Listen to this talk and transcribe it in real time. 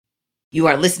You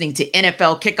are listening to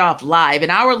NFL Kickoff Live, an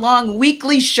hour-long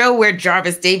weekly show where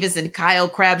Jarvis Davis and Kyle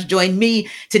Krabs join me,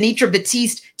 Tanitra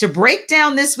Batiste, to break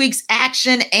down this week's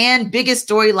action and biggest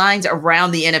storylines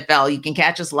around the NFL. You can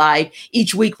catch us live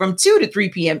each week from 2 to 3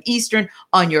 p.m. Eastern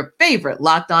on your favorite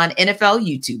Locked On NFL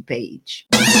YouTube page.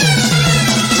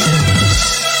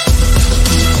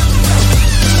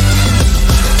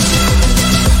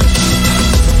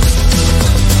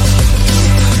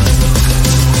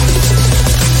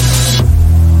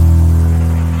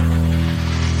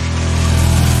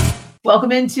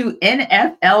 Welcome into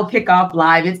NFL Kickoff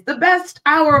Live. It's the best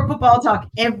hour of football talk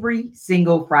every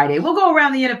single Friday. We'll go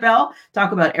around the NFL,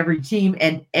 talk about every team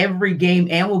and every game,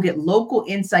 and we'll get local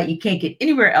insight you can't get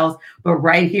anywhere else but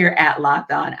right here at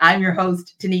Locked On. I'm your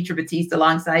host, Tanitra Batiste.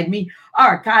 Alongside me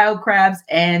are Kyle Krabs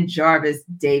and Jarvis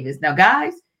Davis. Now,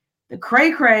 guys, the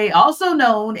cray-cray, also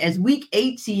known as Week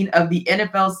 18 of the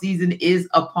NFL season, is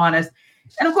upon us.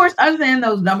 And, of course, other than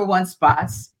those number one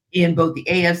spots in both the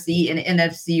AFC and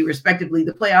NFC, respectively,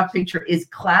 the playoff picture is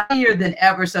cloudier than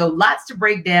ever. So lots to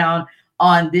break down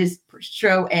on this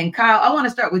show. And Kyle, I want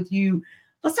to start with you.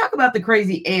 Let's talk about the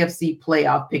crazy AFC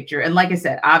playoff picture. And like I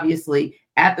said, obviously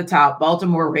at the top,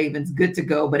 Baltimore Ravens, good to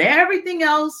go. But everything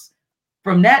else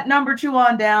from that number 2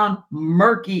 on down,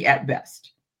 murky at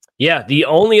best. Yeah, the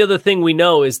only other thing we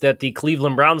know is that the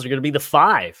Cleveland Browns are going to be the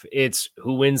 5. It's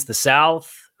who wins the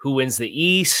South, who wins the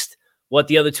East, what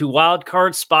the other 2 wild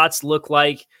card spots look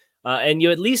like. And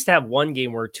you at least have one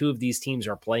game where 2 of these teams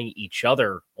are playing each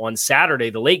other on Saturday.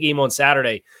 The late game on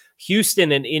Saturday,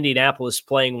 Houston and Indianapolis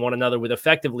playing one another with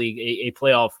effectively a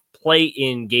playoff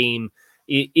play-in game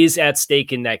is at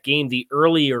stake in that game. The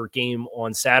earlier game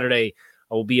on Saturday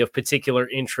will be of particular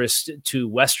interest to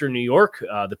Western New York.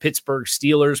 The Pittsburgh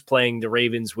Steelers playing the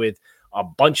Ravens with a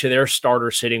bunch of their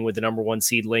starters sitting with the number 1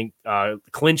 seed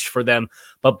clinched for them.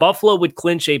 But Buffalo would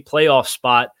clinch a playoff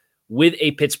spot with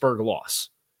a Pittsburgh loss.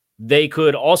 They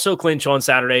could also clinch on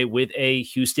Saturday with a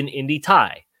Houston-Indy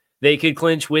tie. They could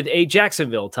clinch with a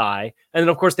Jacksonville tie. And then,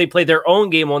 of course, they play their own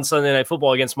game on Sunday Night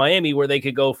Football against Miami, where they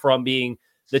could go from being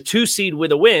the 2 seed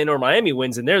with a win, or Miami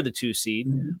wins and they're the 2 seed.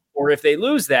 Or if they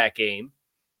lose that game,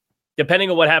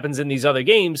 depending on what happens in these other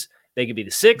games, they could be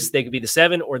the 6, they could be the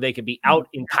 7, or they could be out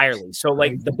entirely. So,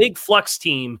 like, the big flux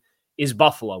team is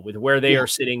Buffalo with where they are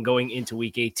sitting going into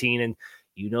Week 18. And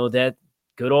you know that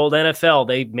good old NFL,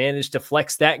 they managed to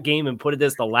flex that game and put it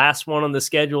as the last one on the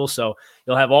schedule. So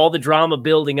you'll have all the drama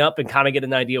building up and kind of get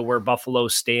an idea where Buffalo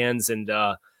stands. And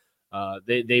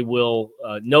they will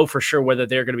know for sure whether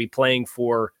they're going to be playing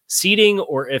for seeding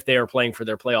or if they are playing for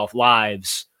their playoff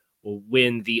lives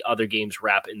when the other games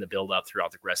wrap in the build-up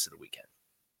throughout the rest of the weekend.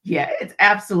 Yeah, it's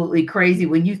absolutely crazy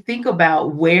when you think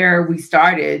about where we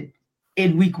started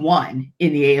in Week 1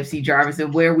 in the AFC, Jarvis,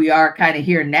 and where we are kind of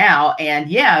here now. And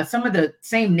yeah, some of the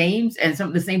same names and some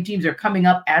of the same teams are coming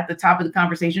up at the top of the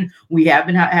conversation. We have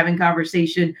been having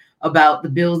conversation about the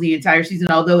Bills the entire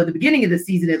season, although at the beginning of the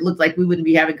season, it looked like we wouldn't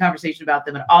be having conversation about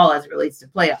them at all as it relates to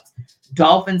playoffs.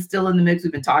 Dolphins still in the mix.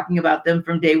 We've been talking about them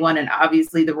from day one. And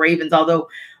obviously the Ravens, although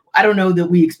I don't know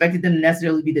that we expected them to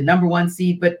necessarily be the number 1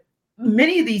 seed, but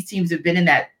many of these teams have been in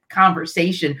that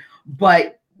conversation,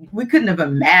 but we couldn't have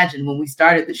imagined when we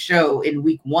started the show in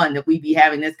Week 1 that we'd be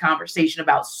having this conversation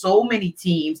about so many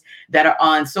teams that are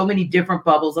on so many different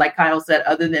bubbles, like Kyle said,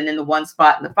 other than in the 1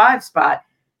 spot and the 5 spot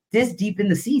this deep in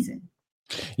the season.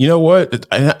 You know what?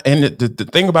 And the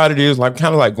thing about it is, like,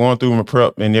 kind of like going through my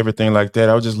prep and everything like that,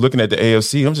 I was just looking at the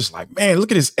AFC. I'm just like, man,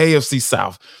 look at this AFC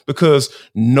South, because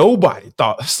nobody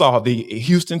saw the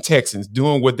Houston Texans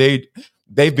doing what they've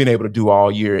been able to do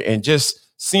all year, and just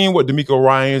seeing what DeMeco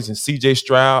Ryans and CJ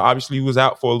Stroud, obviously he was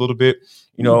out for a little bit,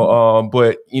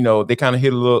 but they kind of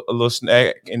hit a little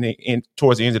snag in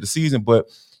towards the end of the season. But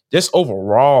just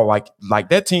overall, like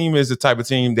that team is the type of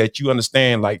team that you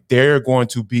understand, like they're going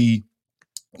to be,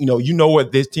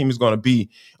 what this team is going to be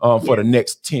for the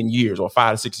next 10 years or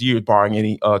 5 to 6 years, barring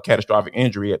any catastrophic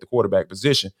injury at the quarterback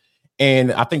position.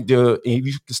 And I think if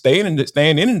you staying in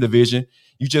the division,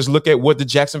 you just look at what the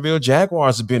Jacksonville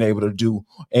Jaguars have been able to do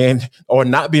or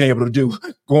not being able to do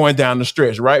going down the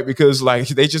stretch, right? Because like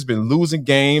they've just been losing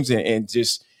games and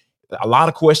just a lot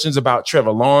of questions about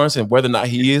Trevor Lawrence and whether or not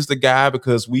he is the guy,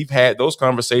 because we've had those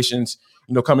conversations,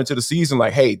 coming to the season,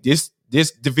 like, hey, this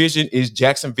division is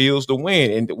Jacksonville's to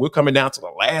win. And we're coming down to the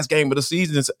last game of the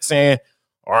season saying,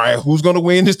 all right, who's going to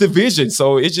win this division?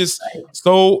 So it's just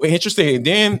so interesting. And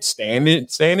then staying in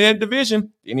that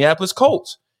division, Indianapolis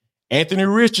Colts, Anthony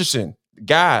Richardson, the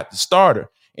guy, the starter.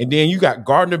 And then you got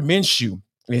Gardner Minshew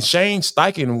and Shane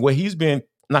Steichen, what he's been,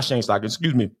 not Shane Steichen,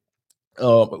 excuse me,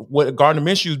 what Gardner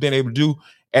Minshew has been able to do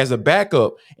as a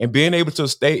backup and being able to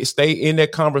stay in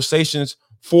that conversations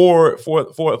for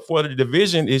the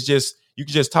division is just, you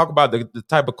can just talk about the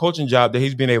type of coaching job that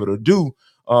he's been able to do.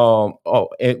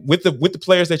 And with the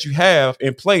players that you have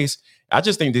in place, I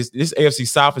just think this AFC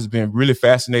South has been really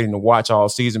fascinating to watch all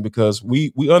season, because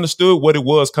we understood what it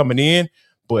was coming in,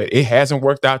 but it hasn't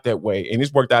worked out that way, and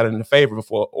it's worked out in the favor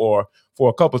for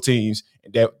a couple teams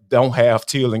that don't have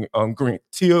teal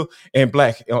and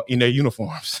black in their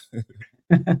uniforms.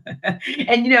 And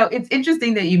it's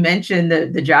interesting that you mentioned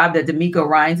the job that DeMeco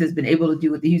Ryans has been able to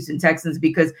do with the Houston Texans,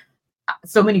 because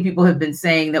so many people have been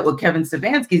saying that what Kevin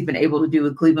Stefanski's been able to do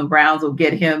with Cleveland Browns will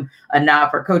get him a nod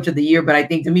for Coach of the Year. But I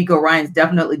think DeMeco Ryans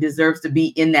definitely deserves to be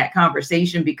in that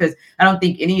conversation, because I don't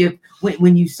think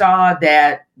when you saw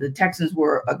that the Texans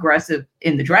were aggressive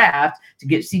in the draft to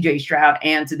get CJ Stroud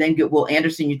and to then get Will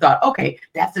Anderson, you thought, okay,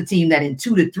 that's a team that in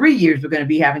 2 to 3 years we're going to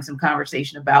be having some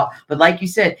conversation about. But like you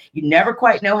said, you never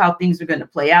quite know how things are going to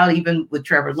play out, even with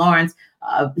Trevor Lawrence.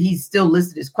 He's still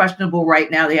listed as questionable right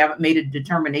now. They haven't made a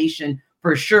determination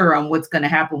for sure on what's going to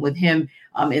happen with him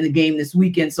in the game this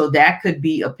weekend. So that could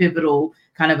be a pivotal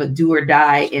kind of a do or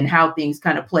die in how things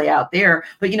kind of play out there.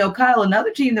 But, Kyle,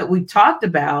 another team that we talked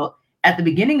about at the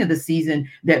beginning of the season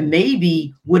that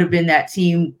maybe would have been that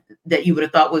team that you would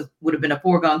have thought would have been a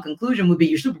foregone conclusion would be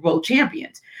your Super Bowl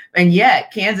champions. And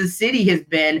yet Kansas City has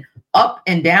been up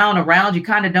and down around. You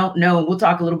kind of don't know. And we'll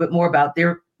talk a little bit more about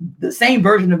the same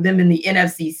version of them in the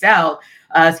NFC South,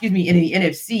 in the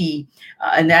NFC,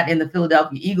 and that in the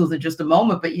Philadelphia Eagles in just a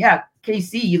moment. But yeah,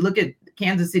 KC, you look at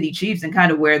Kansas City Chiefs and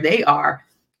kind of where they are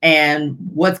and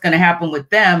what's going to happen with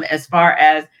them as far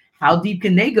as how deep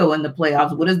can they go in the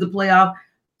playoffs? What does the playoff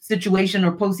situation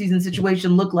or postseason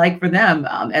situation look like for them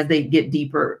as they get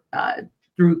deeper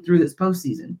through this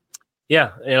postseason?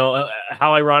 Yeah,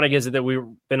 how ironic is it that we've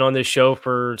been on this show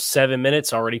for 7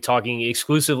 minutes already talking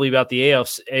exclusively about the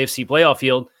AFC playoff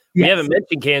field. Yes. We haven't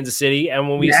mentioned Kansas City, and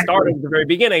when we started at the very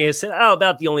beginning, I said,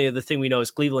 about the only other thing we know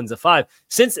is Cleveland's a 5.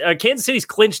 Since Kansas City's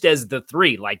clinched as the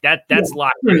 3, like that's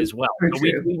locked in as well. So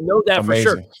we know that for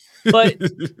sure. But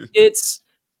it's,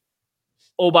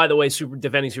 by the way,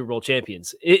 defending Super Bowl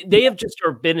champions. They have just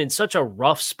been in such a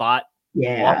rough spot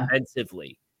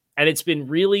offensively, and it's been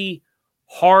really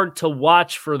hard to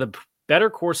watch for the better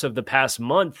course of the past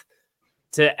month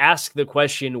to ask the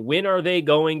question, when are they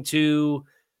going to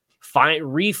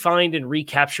re-find and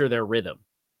recapture their rhythm?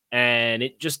 And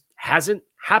it just hasn't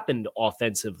happened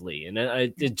offensively. And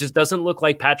it just doesn't look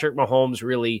like Patrick Mahomes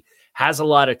really has a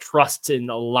lot of trust in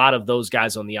a lot of those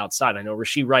guys on the outside. I know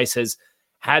Rashee Rice has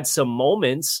had some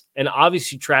moments, and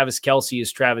obviously Travis Kelce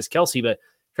is Travis Kelce, but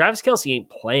Travis Kelce ain't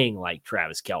playing like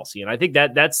Travis Kelce. And I think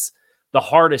that's the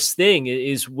hardest thing,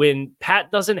 is when Pat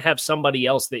doesn't have somebody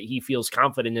else that he feels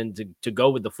confident in to go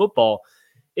with the football,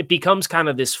 it becomes kind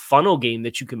of this funnel game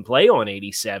that you can play on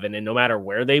 87. And no matter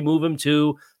where they move him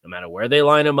to, no matter where they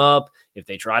line him up, if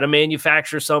they try to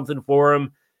manufacture something for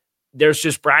him, there's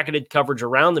just bracketed coverage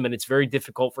around them. And it's very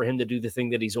difficult for him to do the thing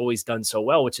that he's always done so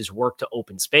well, which is work to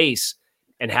open space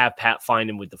and have Pat find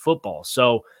him with the football.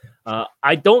 So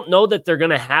I don't know that they're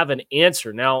going to have an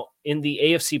answer. Now, in the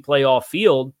AFC playoff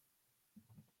field,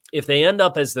 if they end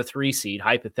up as the 3 seed,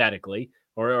 hypothetically,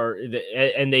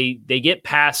 and they get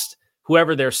past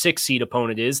whoever their 6 seed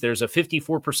opponent is, there's a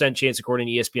 54% chance, according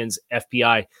to ESPN's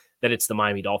FPI, that it's the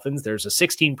Miami Dolphins. There's a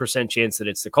 16% chance that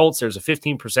it's the Colts. There's a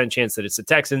 15% chance that it's the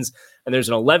Texans. And there's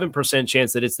an 11%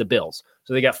 chance that it's the Bills.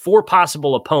 So they got 4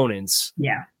 possible opponents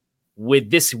with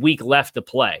this week left to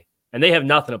play. And they have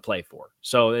nothing to play for.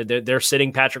 So they're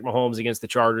sitting Patrick Mahomes against the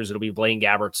Chargers. It'll be Blaine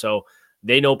Gabbert. So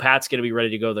they know Pat's going to be ready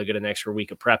to go. They'll get an extra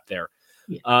week of prep there.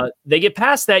 Yeah. They get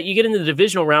past that. You get into the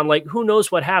divisional round. Like, who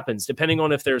knows what happens? Depending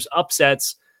on if there's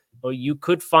upsets, you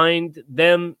could find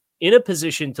them in a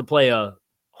position to play a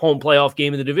home playoff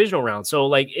game in the divisional round. So,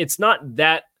 like, it's not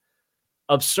that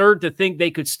absurd to think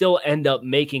they could still end up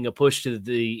making a push to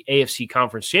the AFC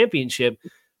Conference Championship,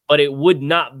 but it would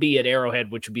not be at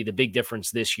Arrowhead, which would be the big difference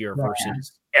this year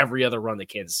versus every other run that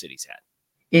Kansas City's had.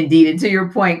 Indeed. And to your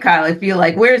point, Kyle, I feel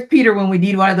like, where's Peter when we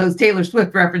need one of those Taylor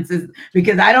Swift references?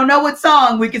 Because I don't know what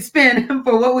song we could spin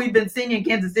for what we've been singing in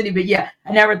Kansas City. But yeah,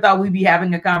 I never thought we'd be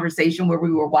having a conversation where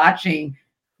we were watching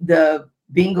the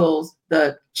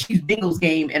Chiefs Bengals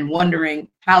game and wondering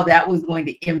how that was going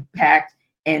to impact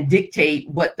and dictate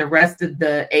what the rest of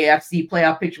the AFC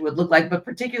playoff picture would look like, but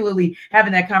particularly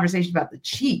having that conversation about the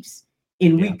Chiefs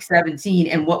in week 17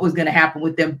 and what was going to happen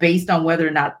with them based on whether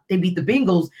or not they beat the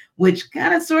Bengals, which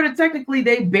kind of sort of technically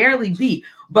they barely beat.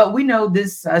 But we know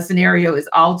this scenario is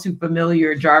all too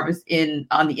familiar, Jarvis,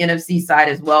 on the NFC side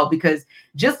as well, because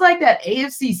just like that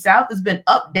AFC South has been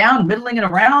up, down, middling,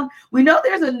 and around, we know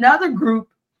there's another group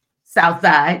South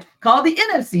side called the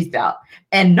NFC South,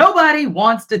 and nobody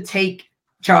wants to take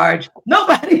charge.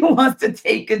 Nobody wants to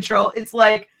take control.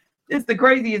 It's the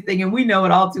craziest thing, and we know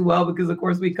it all too well because, of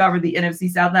course, we cover the NFC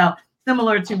South. Now,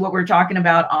 similar to what we're talking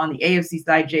about on the AFC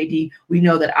side, JD, we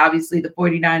know that obviously the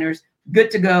 49ers, good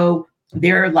to go.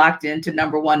 They're locked into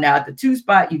number one now. At the 2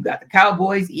 spot, you've got the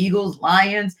Cowboys, Eagles,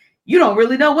 Lions. You don't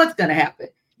really know what's going to happen.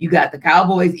 You got the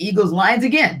Cowboys, Eagles, Lions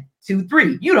again. 2,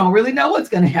 3. You don't really know what's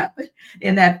going to happen.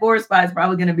 In that 4 spot is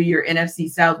probably going to be your NFC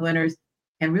South winners.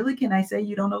 And really, can I say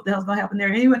you don't know what the hell's going to happen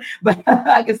there anyway? But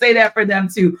I can say that for them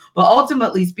too. But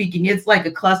ultimately speaking, it's like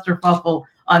a clusterfuffle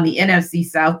on the NFC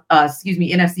South,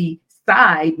 NFC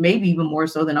side, maybe even more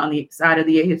so than on the side of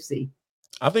the AFC.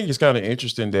 I think it's kind of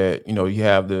interesting that, you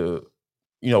have the,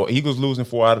 Eagles losing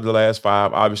 4 out of the last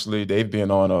 5. Obviously, they've been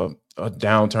on a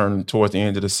downturn towards the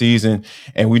end of the season.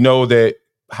 And we know that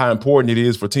how important it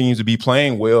is for teams to be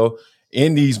playing well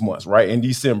in these months, right? In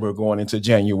December, going into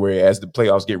January, as the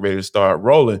playoffs get ready to start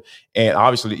rolling. And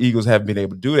obviously the Eagles haven't been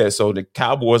able to do that. So the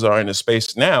Cowboys are in a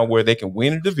space now where they can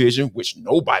win a division, which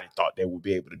nobody thought they would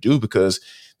be able to do because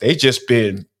they just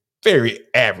been very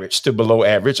average to below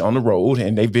average on the road,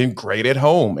 and they've been great at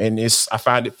home. And I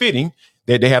find it fitting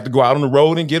that they have to go out on the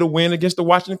road and get a win against the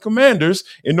Washington Commanders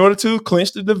in order to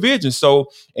clinch the division. So,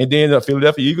 and then the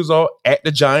Philadelphia Eagles are at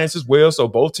the Giants as well. So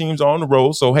both teams are on the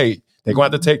road. So, hey, they're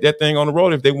going to have to take that thing on the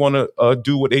road if they want to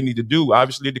do what they need to do.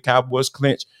 Obviously, the Cowboys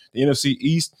clinch the NFC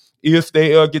East if they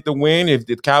get the win. If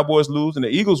the Cowboys lose and the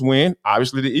Eagles win,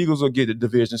 obviously the Eagles will get the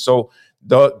division. So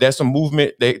that's some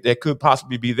movement that could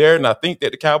possibly be there. And I think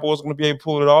that the Cowboys are going to be able to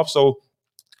pull it off. So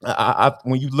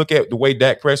when you look at the way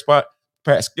Dak Prescott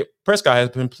has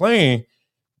been playing,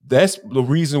 that's the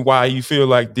reason why you feel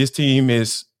like this team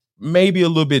is maybe a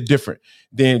little bit different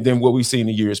than what we've seen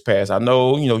in years past. I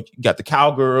know, you got the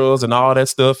Cowgirls and all that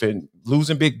stuff and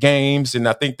losing big games. And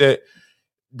I think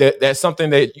that's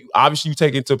something that you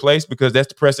take into place because that's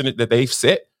the precedent that they've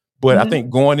set. But I think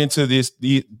going into the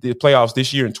playoffs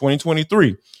this year in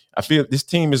 2023, I feel this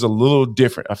team is a little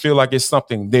different. I feel like it's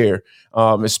something there,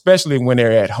 especially when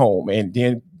they're at home. And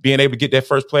then being able to get that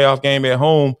first playoff game at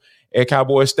home at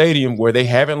Cowboys Stadium where they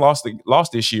haven't lost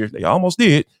this year. They almost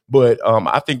did. But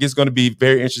I think it's going to be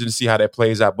very interesting to see how that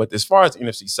plays out. But as far as the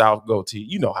NFC South go,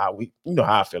 you know how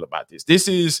I feel about this. This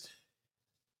is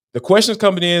the questions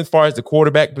coming in as far as the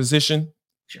quarterback position.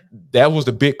 Sure. That was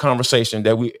the big conversation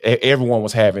that everyone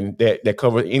was having that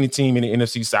covered any team in the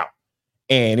NFC South.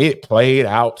 And it played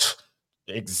out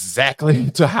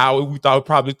exactly to how we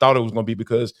probably thought it was going to be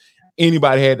because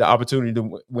anybody had the opportunity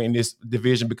to win this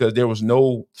division because there was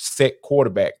no set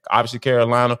quarterback. Obviously,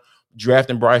 Carolina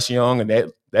drafting Bryce Young,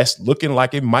 and that's looking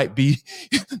like it might be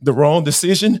the wrong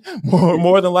decision.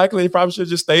 More than likely, they probably should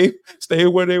just stay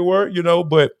where they were,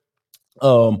 But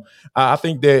I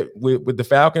think that with the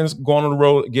Falcons going on the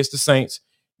road against the Saints,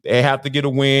 they have to get a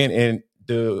win, and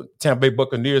the Tampa Bay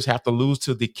Buccaneers have to lose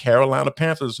to the Carolina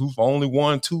Panthers, who've only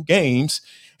won 2 games.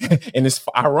 And it's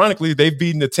ironically, they've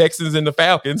beaten the Texans and the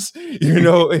Falcons,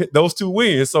 those 2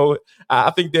 wins. So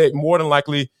I think that more than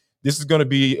likely, this is going to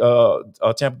be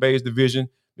Tampa Bay's division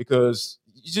because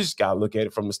you just got to look at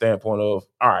it from the standpoint of,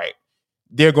 all right,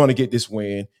 they're going to get this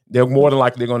win. They're more than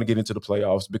likely going to get into the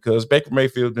playoffs because Baker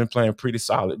Mayfield's been playing pretty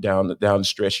solid down the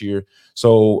stretch here.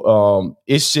 So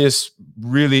it's just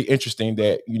really interesting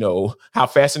that, how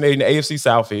fascinating the AFC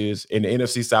South is and the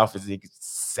NFC South is the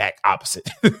exact opposite.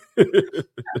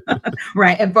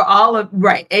 Right. And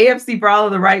AFC for all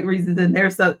of the right reasons in their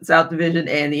South division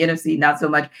and the NFC, not so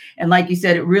much. And like you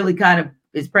said, it really kind of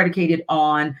is predicated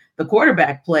on the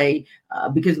quarterback play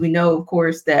because we know, of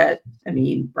course, that,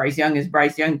 Bryce Young is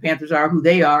Bryce Young. Panthers are who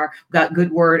they are. Got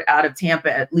good word out of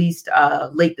Tampa, at least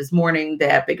late this morning,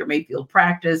 that Baker Mayfield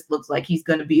practiced. Looks like he's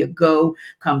going to be a go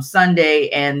come Sunday.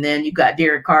 And then you got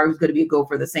Derek Carr, who's going to be a go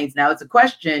for the Saints. Now it's a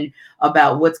question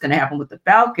about what's going to happen with the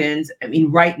Falcons.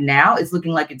 Right now it's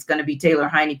looking like it's going to be Taylor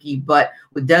Heineke, but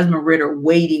with Desmond Ridder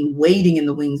waiting in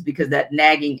the wings because that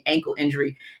nagging ankle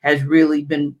injury has really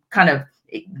been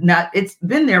it's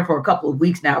been there for a couple of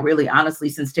weeks now, really, honestly,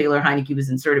 since Taylor Heineke was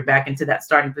inserted back into that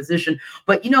starting position.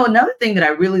 But, another thing that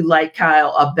I really like,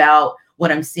 Kyle, about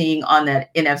what I'm seeing on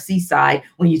that NFC side.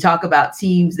 When you talk about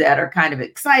teams that are kind of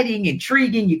exciting,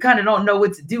 intriguing, you kind of don't know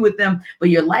what to do with them,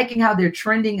 but you're liking how they're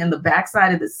trending in the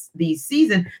backside of the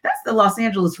season. That's the Los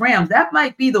Angeles Rams. That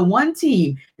might be the one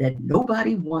team that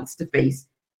nobody wants to face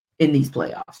in these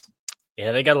playoffs.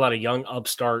 Yeah, they got a lot of young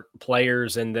upstart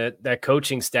players, and that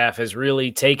coaching staff has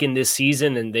really taken this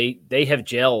season, and they have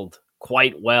gelled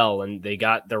quite well, and they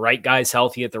got the right guys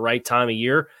healthy at the right time of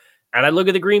year. And I look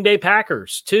at the Green Bay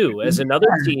Packers, too, as another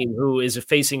team who is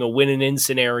facing a win-and-in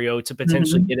scenario to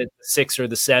potentially get at the 6 or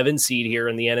the 7 seed here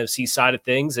in the NFC side of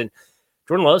things. And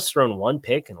Jordan Love's thrown 1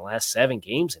 pick in the last 7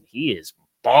 games, and he is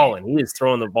balling. He is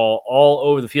throwing the ball all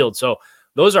over the field. So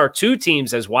those are 2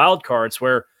 teams as wild cards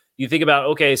where you think about,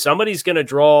 okay, somebody's going to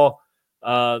draw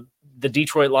the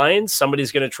Detroit Lions.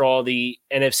 Somebody's going to draw the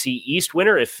NFC East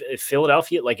winner. If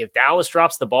Philadelphia, like if Dallas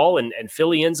drops the ball and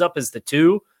Philly ends up as the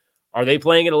 2, are they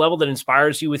playing at a level that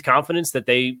inspires you with confidence that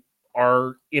they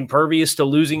are impervious to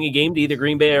losing a game to either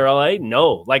Green Bay or LA?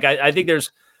 No. Like I think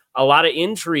there's a lot of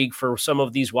intrigue for some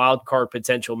of these wild card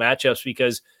potential matchups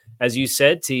because, as you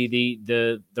said, T,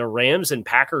 the Rams and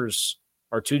Packers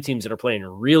are 2 teams that are playing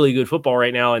really good football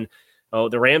right now, and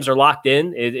the Rams are locked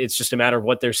in. It's just a matter of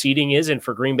what their seeding is. And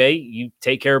for Green Bay, you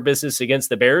take care of business against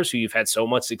the Bears, who you've had so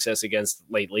much success against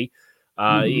lately.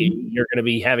 You're going to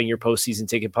be having your postseason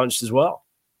ticket punched as well.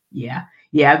 Yeah,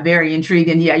 very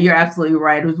intriguing. Yeah, you're absolutely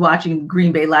right. I was watching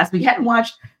Green Bay last week. Hadn't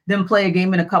watched them play a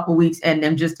game in a couple weeks, and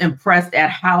I'm just impressed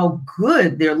at how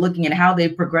good they're looking and how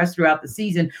they've progressed throughout the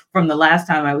season from the last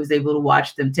time I was able to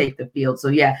watch them take the field. So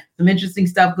yeah, some interesting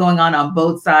stuff going on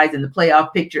both sides in the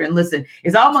playoff picture. And listen,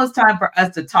 it's almost time for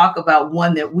us to talk about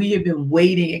one that we have been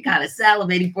waiting and kind of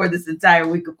salivating for this entire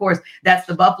week. Of course, that's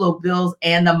the Buffalo Bills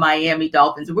and the Miami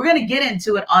Dolphins. And we're going to get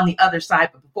into it on the other side.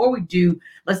 But before we do,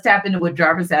 let's tap into what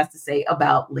Jarvis has to say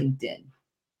about LinkedIn.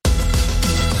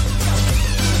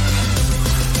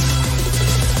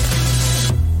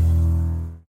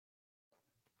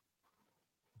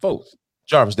 Folks,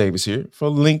 Jarvis Davis here for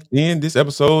LinkedIn. This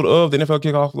episode of the NFL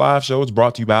Kickoff Live Show is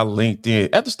brought to you by LinkedIn.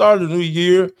 At the start of the new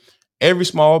year, every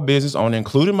small business owner,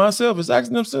 including myself, is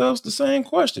asking themselves the same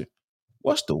question.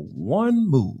 What's the one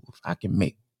move I can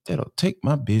make that'll take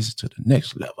my business to the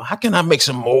next level? How can I make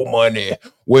some more money?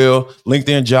 Well,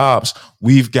 LinkedIn Jobs,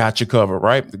 we've got you covered,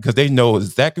 right? Because they know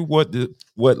exactly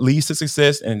what leads to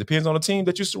success, and it depends on the team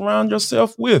that you surround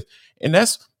yourself with. And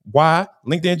that's why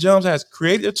LinkedIn Jobs has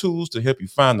created the tools to help you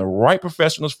find the right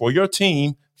professionals for your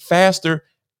team faster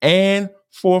and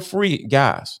for free.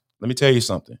 Guys, let me tell you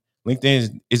something.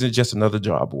 LinkedIn isn't just another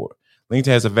job board. LinkedIn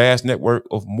has a vast network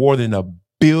of more than 1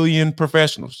 billion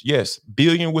professionals. Yes,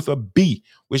 billion with a B,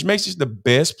 which makes it the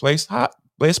best place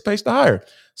to hire.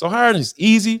 So hiring is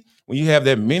easy when you have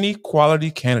that many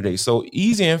quality candidates. So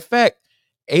easy, in fact,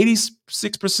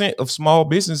 86% of small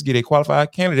business get a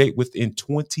qualified candidate within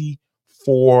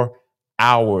 24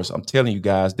 hours. I'm telling you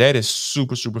guys, that is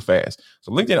super, super fast.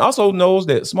 So LinkedIn also knows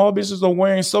that small businesses are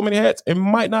wearing so many hats and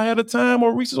might not have the time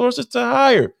or resources to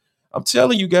hire. I'm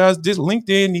telling you guys, this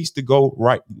LinkedIn needs to go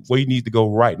right where you need to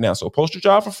go right now. So post your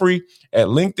job for free at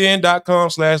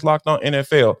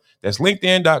linkedin.com/lockedonnfl. That's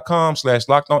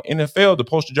linkedin.com/lockedonnfl to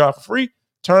post your job for free.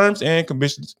 Terms and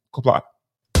conditions apply.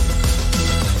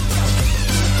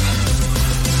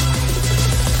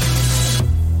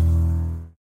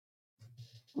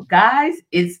 Guys,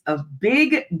 it's a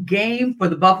big game for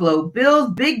the Buffalo Bills,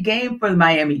 big game for the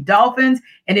Miami Dolphins,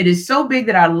 and it is so big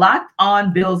that our Locked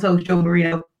On Bills host, Joe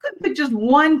Marino, couldn't pick just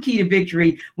one key to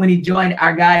victory when he joined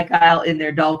our guy Kyle in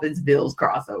their Dolphins-Bills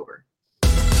crossover.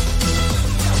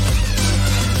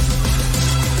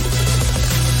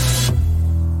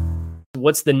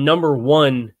 What's the number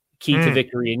one key to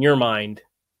victory in your mind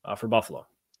for Buffalo?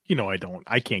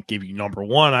 I can't give you number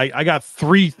one. I got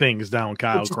 3 things down,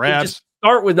 Kyle. Grabs.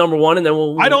 Start with number one, and then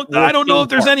we'll. I don't know if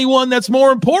there's anyone that's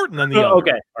more important than the other.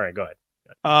 Okay, all right, go ahead.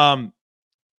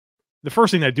 The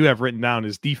first thing I do have written down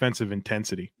is defensive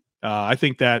intensity. I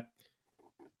think that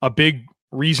a big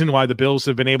reason why the Bills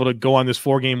have been able to go on this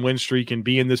 4-game win streak and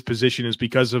be in this position is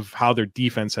because of how their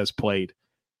defense has played.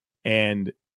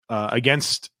 And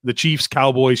against the Chiefs,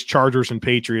 Cowboys, Chargers, and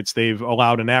Patriots, they've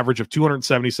allowed an average of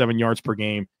 277 yards per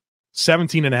game,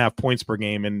 17.5 points per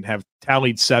game, and have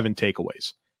tallied 7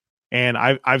 takeaways. And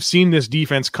I've seen this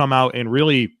defense come out and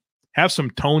really have some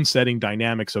tone-setting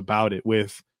dynamics about it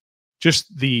with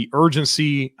just the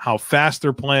urgency, how fast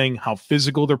they're playing, how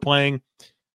physical they're playing.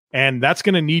 And that's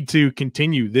going to need to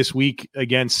continue this week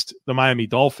against the Miami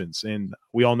Dolphins. And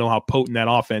we all know how potent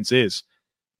that offense is.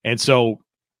 And so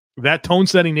that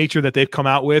tone-setting nature that they've come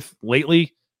out with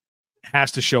lately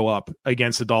has to show up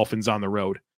against the Dolphins on the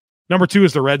road. Number 2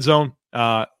 is the red zone.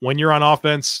 When you're on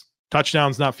offense,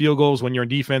 touchdowns, not field goals. When you're in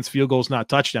defense, field goals, not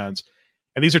touchdowns.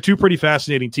 And these are two pretty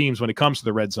fascinating teams when it comes to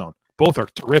the red zone. Both are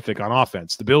terrific on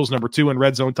offense. The Bills, number 2 in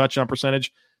red zone touchdown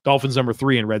percentage. Dolphins, number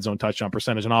 3 in red zone touchdown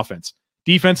percentage on offense.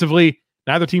 Defensively,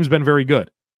 neither team's been very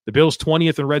good. The Bills,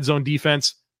 20th in red zone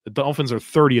defense. The Dolphins are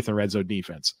 30th in red zone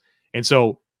defense. And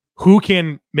so who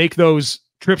can make those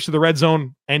trips to the red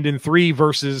zone end in 3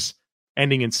 versus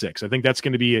ending in 6? I think that's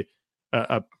going to be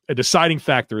a deciding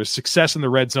factor, is success in the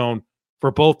red zone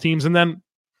for both teams. And then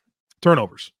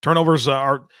turnovers. Turnovers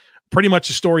are pretty much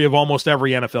the story of almost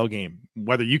every NFL game,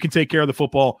 whether you can take care of the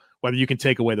football, whether you can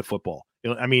take away the football.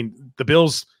 I mean, the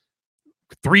Bills,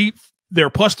 they're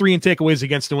 +3 in takeaways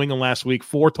against New England last week,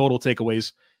 4 total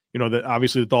takeaways.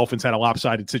 Obviously the Dolphins had a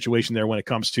lopsided situation there when it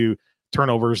comes to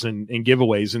turnovers and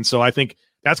giveaways. And so I think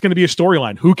that's going to be a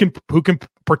storyline. Who can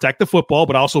protect the football,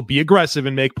 but also be aggressive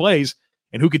and make plays,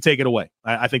 and who can take it away.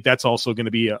 I think that's also going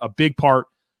to be a big part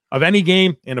of any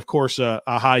game. And of course, a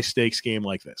high stakes game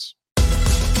like this.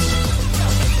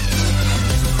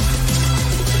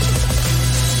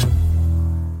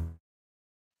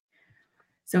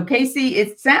 So, Casey,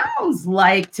 it sounds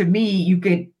like to me you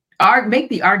could make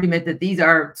the argument that these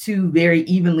are two very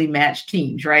evenly matched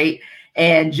teams, right?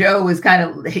 And Joe was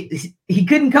he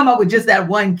couldn't come up with just that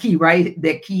one key, right?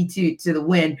 That key to the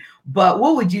win. But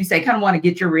what would you say? Kind of want to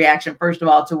get your reaction, first of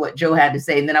all, to what Joe had to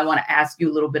say. And then I want to ask you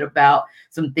a little bit about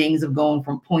some things of going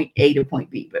from point A to point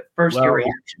B. But first, your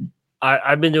reaction.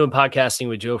 I've been doing podcasting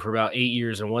with Joe for about 8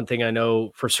 years. And one thing I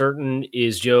know for certain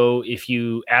is, Joe, if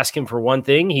you ask him for one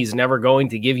thing, he's never going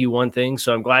to give you one thing.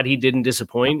 So I'm glad he didn't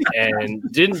disappoint and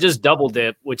didn't just double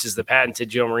dip, which is the patented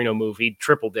Joe Marino move. He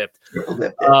triple dipped.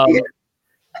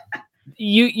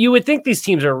 You would think these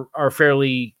teams are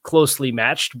fairly closely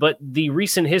matched, but the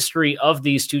recent history of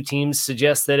these two teams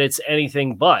suggests that it's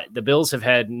anything but. The Bills have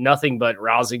had nothing but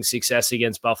rousing success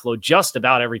against Buffalo just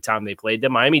about every time they played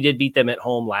them. Miami did beat them at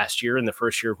home last year in the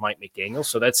first year of Mike McDaniel,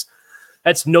 so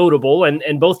that's notable.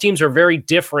 And both teams are very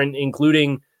different,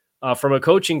 including from a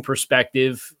coaching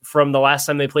perspective from the last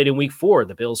time they played in Week 4.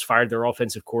 The Bills fired their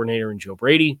offensive coordinator in Joe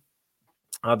Brady.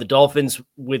 The Dolphins,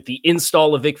 with the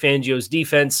install of Vic Fangio's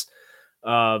defense,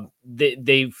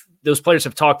 those players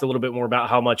have talked a little bit more about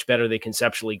how much better they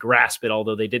conceptually grasp it,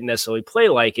 although they didn't necessarily play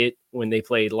like it when they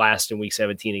played last in Week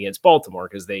 17 against Baltimore,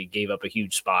 because they gave up a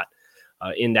huge spot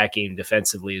in that game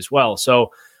defensively as well.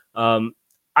 So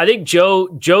I think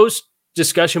Joe's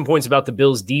discussion points about the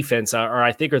Bills' defense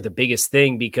are the biggest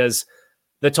thing, because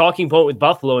the talking point with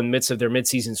Buffalo in the midst of their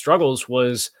midseason struggles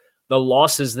was the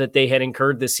losses that they had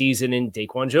incurred this season in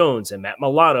Daquan Jones and Matt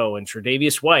Milano and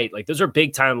Tre'Davious White. Like, those are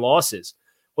big-time losses.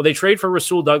 Well, they trade for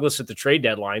Rasul Douglas at the trade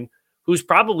deadline, who's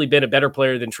probably been a better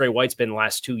player than Trey White's been the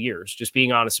last 2 years, just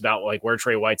being honest about like where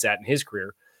Trey White's at in his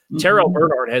career. Mm-hmm. Terrell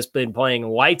Bernard has been playing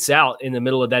lights out in the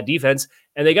middle of that defense,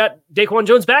 and they got Daquan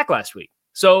Jones back last week.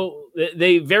 So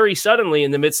they very suddenly,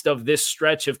 in the midst of this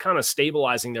stretch of kind of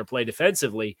stabilizing their play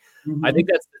defensively, I think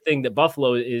that's the thing that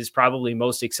Buffalo is probably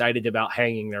most excited about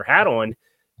hanging their hat on,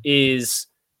 is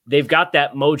they've got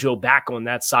that mojo back on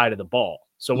that side of the ball.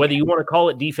 So whether you want to call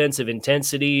it defensive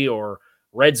intensity or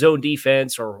red zone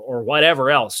defense or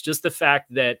whatever else, just the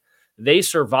fact that they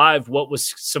survived what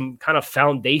was some kind of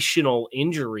foundational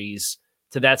injuries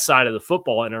to that side of the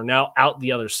football and are now out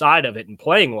the other side of it and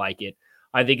playing like it,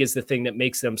 I think is the thing that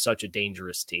makes them such a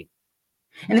dangerous team.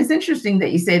 And it's interesting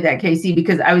that you say that, Casey,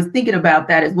 because I was thinking about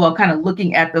that as well, kind of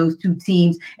looking at those two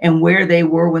teams and where they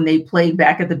were when they played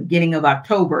back at the beginning of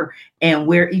October and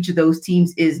where each of those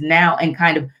teams is now. And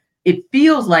kind of, it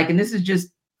feels like, and this is just,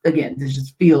 again, this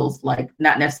just feels like,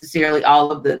 not necessarily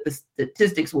all of the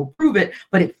statistics will prove it,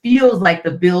 but it feels like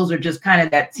the Bills are just kind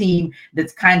of that team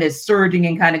that's kind of surging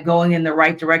and kind of going in the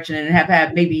right direction and have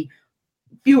had maybe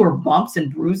fewer bumps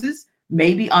and bruises,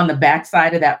 maybe on the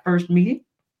backside of that first meeting.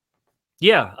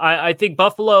 Yeah, I think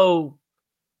Buffalo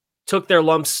took their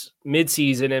lumps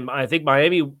midseason, and I think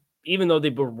Miami, even though they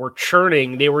were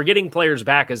churning, they were getting players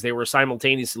back as they were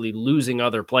simultaneously losing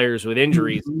other players with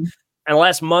injuries. Mm-hmm. And the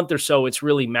last month or so, it's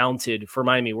really mounted for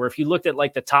Miami, where if you looked at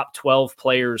like the top 12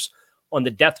 players on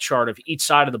the depth chart of each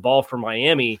side of the ball for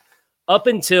Miami, up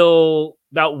until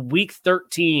about week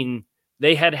 13,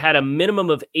 they had a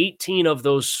minimum of 18 of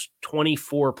those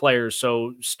 24 players,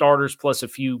 so starters plus a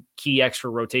few key extra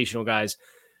rotational guys.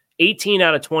 18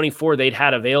 out of 24 they'd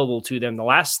had available to them. The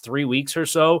last 3 weeks or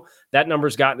so, that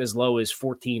number's gotten as low as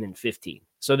 14 and 15.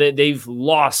 So they've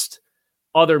lost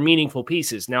other meaningful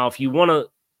pieces. Now, if you want to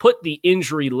put the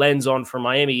injury lens on for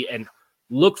Miami and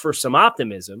look for some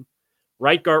optimism,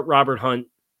 right guard Robert Hunt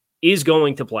is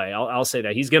going to play. I'll say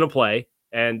that. He's going to play.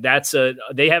 And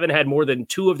they haven't had more than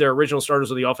 2 of their original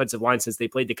starters on the offensive line since they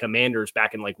played the Commanders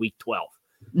back in like week 12.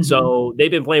 Mm-hmm. So they've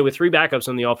been playing with 3 backups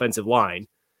on the offensive line.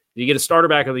 You get a starter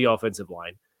back on the offensive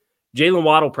line. Jalen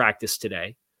Waddle practiced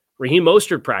today. Raheem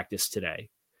Mostert practiced today.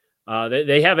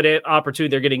 They have an opportunity.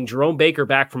 They're getting Jerome Baker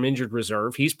back from injured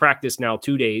reserve. He's practiced now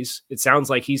 2 days. It sounds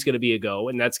like he's going to be a go,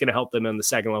 and that's going to help them on the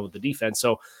second level of the defense.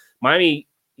 So Miami,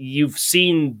 you've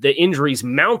seen the injuries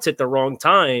mount at the wrong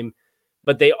time,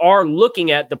 but they are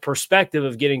looking at the perspective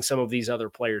of getting some of these other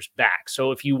players back.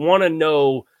 So if you want to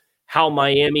know how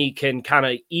Miami can kind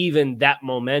of even that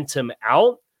momentum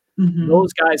out,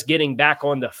 those guys getting back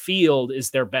on the field is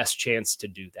their best chance to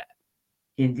do that.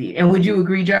 Indeed. And would you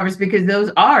agree, Jarvis? Because those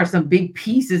are some big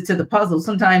pieces to the puzzle.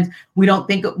 Sometimes we don't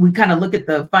think, we kind of look at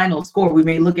the final score. We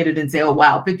may look at it and say, oh,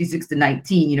 wow,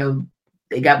 56-19,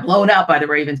 they got blown out by the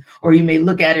Ravens. Or you may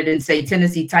look at it and say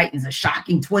Tennessee Titans, a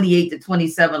shocking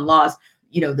 28-27 loss.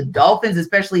 The Dolphins,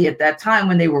 especially at that time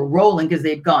when they were rolling, because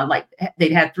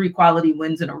they'd had 3 quality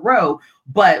wins in a row.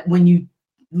 But when you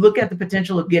look at the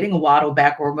potential of getting a Waddle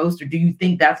back or a Mostert, do you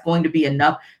think that's going to be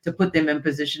enough to put them in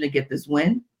position to get this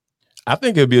win? I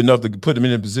think it'd be enough to put them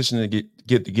in a position to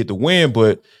get the win.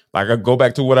 But like, I go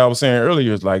back to what I was saying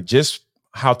earlier, is like just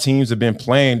how teams have been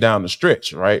playing down the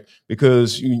stretch, right?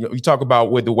 Because you talk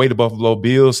about the way the Buffalo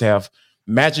Bills have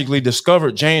magically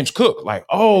discovered James Cook. Like,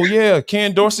 oh yeah,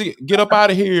 Ken Dorsey, get up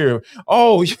out of here.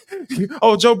 Oh,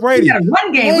 Joe Brady. We got a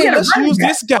run game. Hey, let's use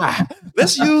this guy.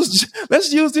 Let's use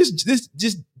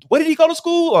this. Where did he go to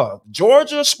school?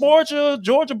 Georgia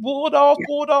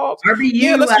Bulldogs.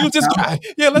 Yeah, let's use this guy.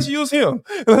 Yeah, let's use him.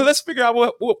 Let's figure out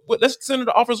what let's send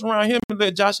the offers around him and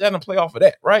let Josh Allen play off of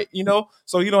that, right?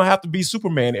 So you don't have to be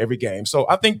Superman every game. So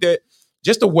I think that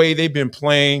just the way they've been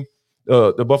playing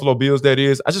the Buffalo Bills, that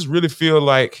is, I just really feel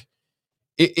like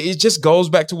it just goes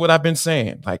back to what I've been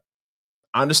saying. Like,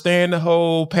 I understand the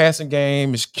whole passing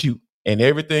game is cute and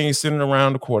everything is centered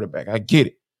around the quarterback. I get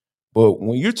it. But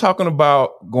when you're talking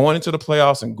about going into the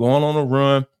playoffs and going on a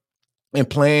run and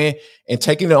playing and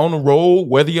taking it on the road,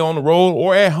 whether you're on the road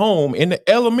or at home, in the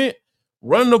element,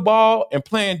 running the ball and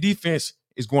playing defense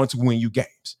is going to win you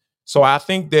games. So I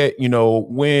think that,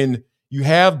 when you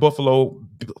have Buffalo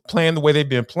playing the way they've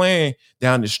been playing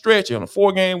down the stretch on a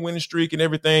 4-game winning streak and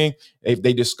everything, if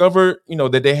they discovered,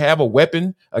 that they have a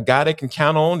weapon, a guy they can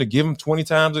count on to give them 20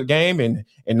 times a game and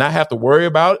not have to worry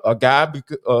about a guy,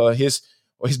 his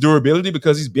durability,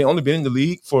 because he's only been in the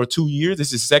league for 2 years. This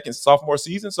is his second sophomore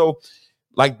season. So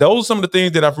like, those are some of the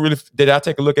things that I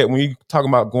take a look at when you talk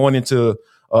about going into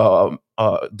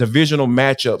divisional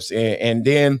matchups. And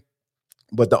then,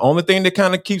 but the only thing that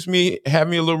kind of keeps me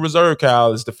having me a little reserved,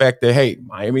 Kyle, is the fact that, hey,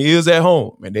 Miami is at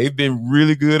home and they've been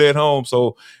really good at home.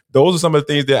 So those are some of the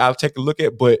things that I'll take a look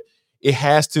at, but I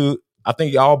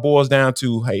think it all boils down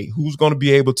to, hey, who's going to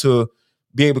be able to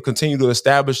continue to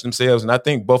establish themselves. And I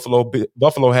think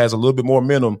Buffalo has a little bit more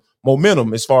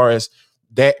momentum as far as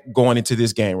that going into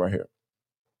this game right here.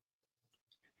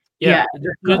 Yeah.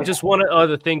 Just one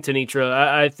other thing, Tanitra.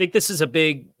 I think this is a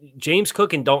big James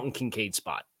Cook and Dalton Kincaid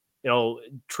spot.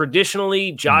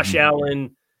 Traditionally, Josh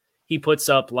Allen, he puts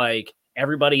up like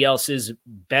everybody else's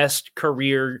best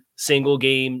career single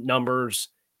game numbers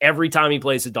every time he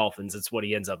plays the Dolphins. That's what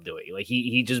he ends up doing. Like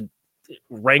he just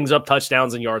rings up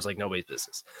touchdowns and yards like nobody's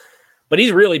business. But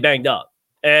he's really banged up.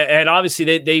 And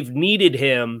obviously they've needed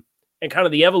him, and kind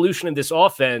of the evolution of this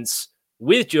offense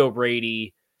with Joe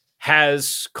Brady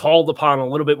has called upon a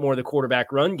little bit more of the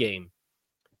quarterback run game.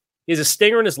 He has a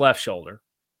stinger in his left shoulder.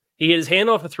 He hit his hand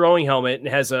off a throwing helmet and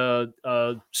has a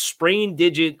sprained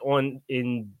digit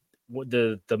in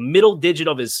the middle digit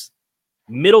of his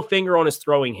middle finger on his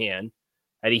throwing hand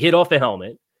that he hit off the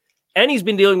helmet. And he's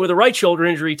been dealing with a right shoulder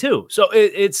injury too. So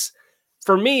it's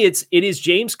for me, it is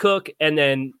James Cook. And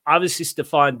then obviously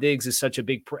Stephon Diggs is such a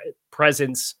big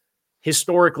presence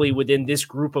historically within this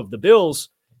group of the Bills.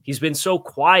 He's been so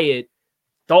quiet.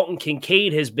 Dalton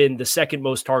Kincaid has been the second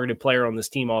most targeted player on this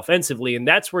team offensively. And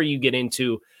that's where you get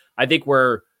into, I think,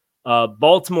 where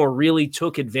Baltimore really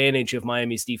took advantage of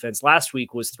Miami's defense last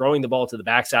week, was throwing the ball to the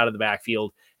backside of the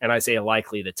backfield, and Isaiah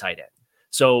Likely the tight end.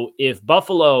 So if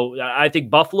I think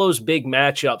Buffalo's big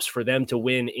matchups for them to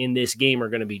win in this game are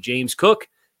going to be James Cook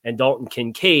and Dalton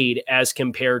Kincaid, as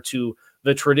compared to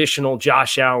the traditional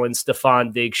Josh Allen,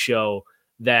 Stephon Diggs show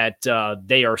that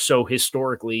they are so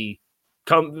historically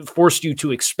forced you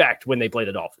to expect when they play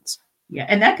the Dolphins. Yeah,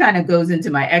 and that kind of goes into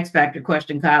my X Factor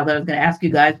question, Kyle, that I was going to ask you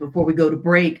guys before we go to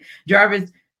break.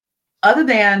 Jarvis, other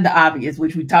than the obvious,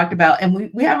 which we talked about, and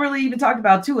we haven't really even talked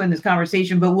about Tua in this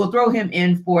conversation, but we'll throw him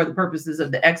in for the purposes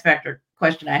of the X Factor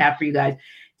question I have for you guys.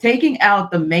 taking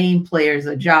out the main players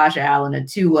of Josh Allen, a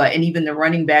Tua, and even the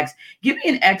running backs, give me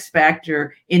an X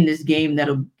factor in this game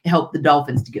that'll help the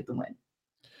Dolphins to get the win.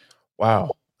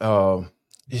 Wow.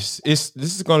 This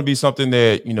is going to be something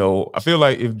that, I feel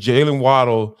like if Jalen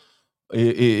Waddle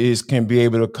can be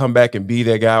able to come back and be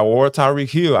that guy, or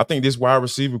Tyreek Hill, I think this wide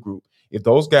receiver group, if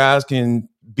those guys can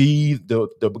be the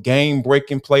game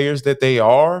breaking players that they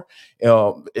are,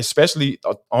 especially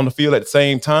on the field at the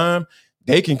same time,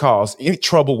 they can cause any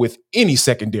trouble with any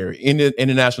secondary in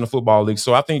the National Football League.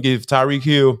 So I think if Tyreek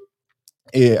Hill,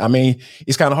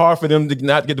 it's kind of hard for them to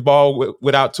not get the ball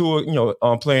without Tua,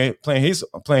 playing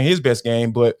his best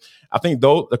game. But I think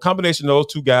the combination of those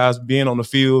two guys being on the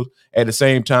field at the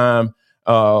same time,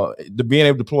 being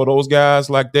able to deploy those guys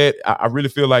like that, I really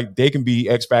feel like they can be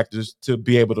X factors to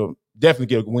be able to definitely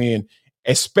get a win,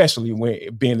 especially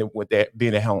when being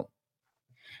at home.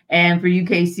 And for you,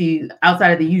 Casey,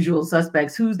 outside of the usual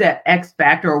suspects, who's that X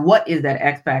factor, or what is that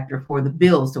X factor for the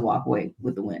Bills to walk away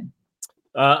with the win?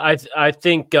 I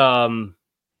think Dalton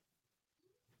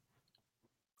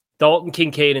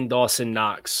Kincaid and Dawson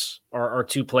Knox are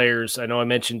two players. I know I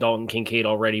mentioned Dalton Kincaid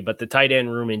already, but the tight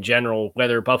end room in general,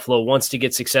 whether Buffalo wants to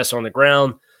get success on the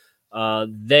ground,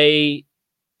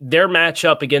 their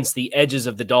matchup against the edges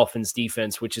of the Dolphins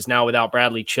defense, which is now without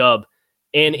Bradley Chubb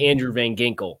and Andrew Van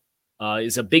Ginkel,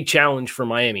 is a big challenge for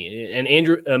Miami. And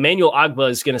Emmanuel Ogbah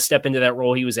is going to step into that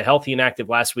role. He was a healthy and active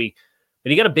last week,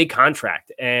 but he got a big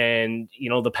contract. And,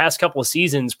 the past couple of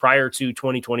seasons prior to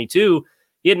 2022,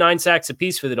 he had 9 sacks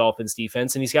apiece for the Dolphins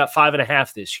defense, and he's got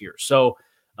 5.5 this year. So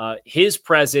his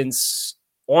presence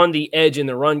on the edge in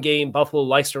the run game, Buffalo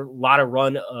likes to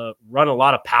run a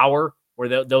lot of power,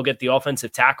 where they'll get the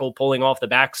offensive tackle pulling off the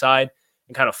backside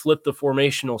and kind of flip the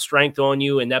formational strength on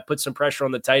you. And that puts some pressure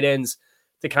on the tight ends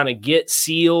to kind of get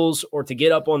seals or to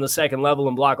get up on the second level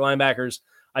and block linebackers.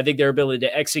 I think their ability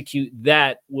to execute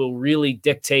that will really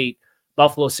dictate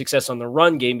Buffalo's success on the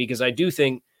run game, because I do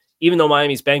think even though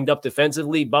Miami's banged up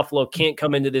defensively, Buffalo can't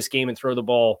come into this game and throw the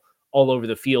ball all over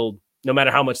the field, no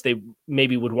matter how much they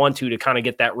maybe would want to kind of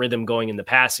get that rhythm going in the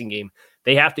passing game.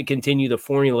 They have to continue the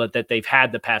formula that they've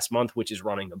had the past month, which is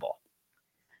running the ball.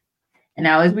 And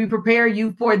now, as we prepare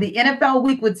you for the NFL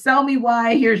week with Sell Me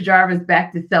Why, here's Jarvis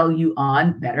back to sell you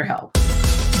on BetterHelp.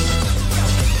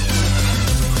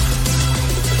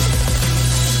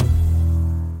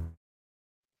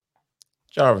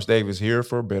 Jarvis Davis here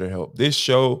for BetterHelp. This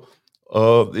show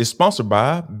is sponsored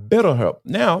by BetterHelp.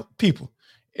 Now, people,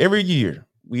 every year,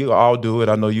 we all do it.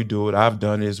 I know you do it. I've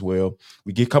done it as well.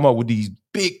 We come up with these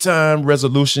big time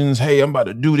resolutions. Hey, I'm about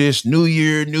to do this, new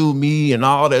year, new me, and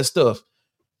all that stuff.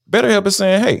 BetterHelp is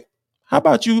saying, hey, how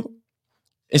about you,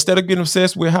 instead of getting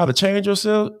obsessed with how to change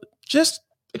yourself, just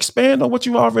expand on what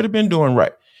you've already been doing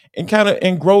right and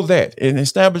grow that and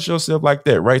establish yourself like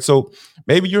that, right? So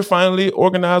maybe you're finally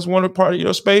organized one part of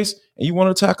your space and you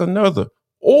want to tackle another.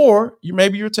 Or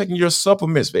maybe you're taking your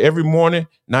supplements for every morning.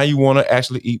 Now you want to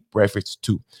actually eat breakfast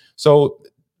too. So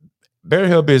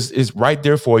BetterHelp is right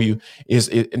there for you.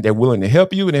 And they're willing to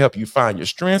help you and to help you find your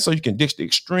strength so you can ditch the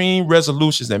extreme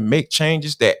resolutions and make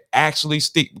changes that actually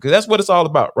stick, because that's what it's all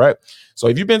about, right? So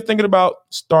if you've been thinking about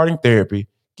starting therapy,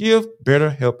 give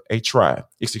BetterHelp a try.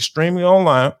 It's entirely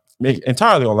online,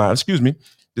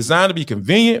 designed to be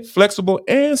convenient, flexible,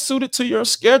 and suited to your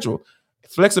schedule.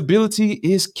 Flexibility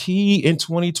is key in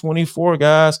 2024,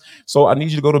 guys. So I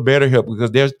need you to go to BetterHelp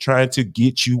because they're trying to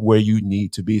get you where you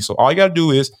need to be. So all you got to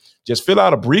do is just fill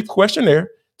out a brief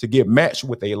questionnaire to get matched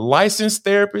with a licensed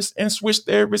therapist and switch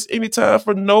therapists anytime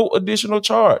for no additional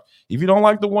charge. If you don't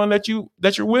like the one that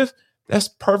you're with, that's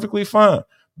perfectly fine.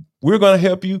 We're going to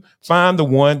help you find the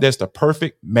one that's the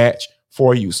perfect match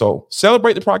for you. So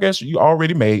celebrate the progress you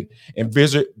already made and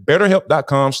visit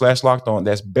betterhelp.com/lockedon.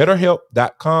 That's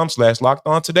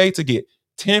betterhelp.com/lockedon today to get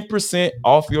 10%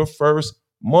 off your first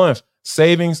month.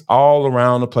 Savings all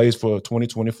around the place for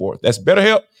 2024. That's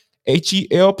BetterHelp,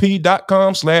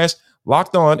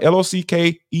 HELP.com/lockedon,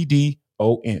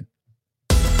 LOCKEDON.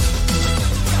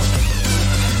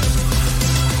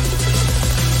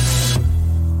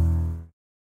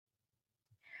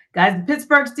 Guys, the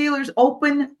Pittsburgh Steelers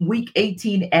open Week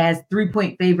 18 as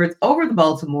 3-point favorites over the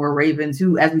Baltimore Ravens,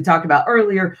 who, as we talked about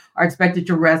earlier, are expected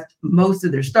to rest most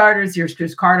of their starters. Here's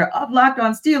Chris Carter of Locked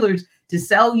On Steelers to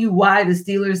sell you why the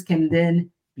Steelers can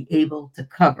then be able to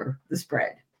cover the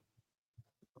spread.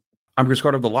 I'm Chris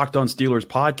Carter of the Locked On Steelers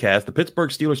podcast. The Pittsburgh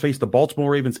Steelers face the Baltimore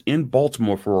Ravens in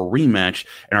Baltimore for a rematch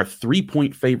and are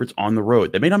 3-point favorites on the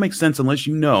road. That may not make sense unless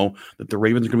you know that the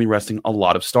Ravens are going to be resting a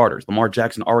lot of starters. Lamar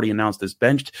Jackson already announced is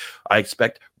benched. I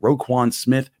expect Roquan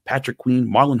Smith, Patrick Queen,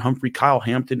 Marlon Humphrey, Kyle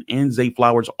Hampton, and Zay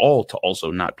Flowers, all to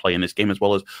also not play in this game, as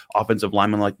well as offensive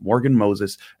linemen like Morgan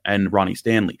Moses and Ronnie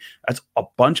Stanley. That's a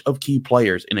bunch of key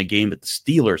players in a game that the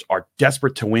Steelers are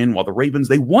desperate to win, while the Ravens,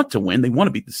 they want to win. They want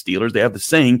to beat the Steelers. They have the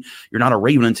saying, you're not a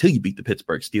Raven until you beat the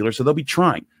Pittsburgh Steelers, so they'll be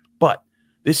trying. But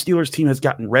this Steelers team has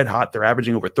gotten red hot. They're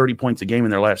averaging over 30 points a game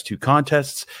in their last 2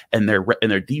 contests, and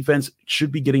their defense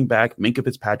should be getting back Minkah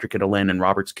Fitzpatrick and Landon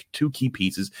Roberts, 2 key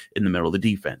pieces in the middle of the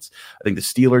defense. I think the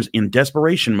Steelers, in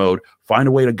desperation mode, find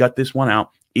a way to gut this one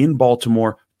out in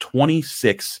Baltimore,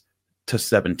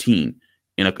 26-17,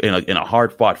 in a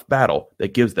hard-fought battle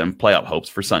that gives them playoff hopes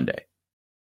for Sunday.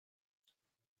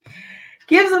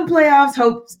 Gives them playoffs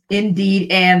hopes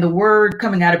indeed. And the word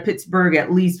coming out of Pittsburgh,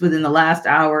 at least within the last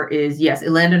hour, is yes,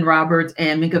 Landon Roberts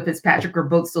and Minkah Fitzpatrick are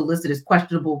both still listed as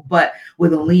questionable, but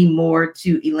with a lean more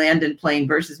to Landon playing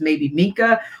versus maybe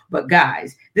Minkah. But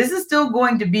guys, this is still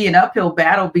going to be an uphill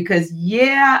battle because,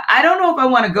 I don't know if I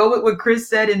want to go with what Chris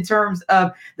said in terms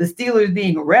of the Steelers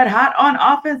being red hot on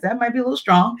offense. That might be a little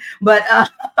strong, but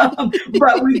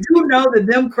we do know that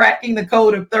them cracking the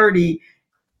code of 30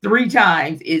 3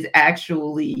 times is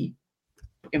actually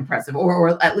impressive,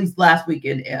 or at least last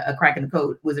weekend, cracking the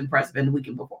code was impressive, and the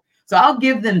weekend before. So I'll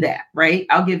give them that, right?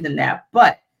 I'll give them that.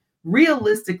 But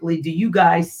realistically, do you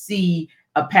guys see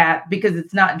a path? Because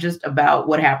it's not just about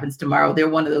what happens tomorrow. They're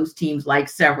one of those teams, like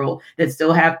several, that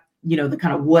still have, the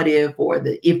kind of what if or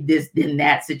the if this, then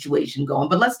that situation going.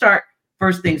 But let's start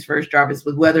first things first, Jarvis,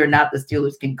 with whether or not the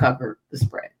Steelers can cover the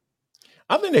spread.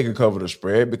 I think they can cover the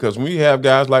spread because when you have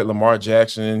guys like Lamar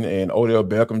Jackson and Odell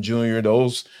Beckham Jr.,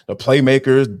 the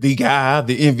playmakers, the guy,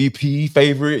 the MVP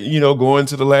favorite, going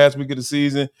to the last week of the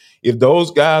season, if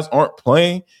those guys aren't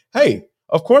playing, hey,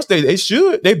 of course they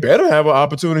should. They better have an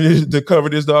opportunity to cover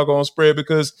this doggone spread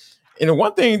because,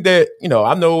 one thing that,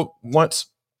 I know since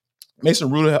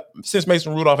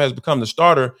Mason Rudolph has become the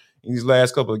starter in these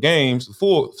last couple of games, 2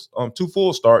 full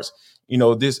starts,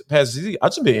 this past season,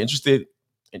 I've just been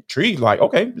intrigued, like,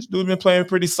 okay, this dude's been playing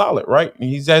pretty solid, right?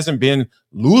 He hasn't been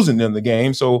losing in the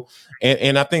game. So,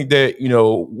 and I think that,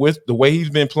 with the way he's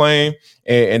been playing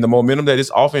and the momentum that his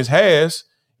offense has,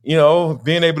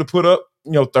 being able to put up,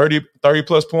 30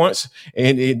 plus points.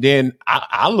 And then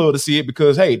I love to see it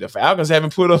because, hey, the Falcons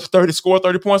haven't scored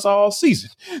 30 points all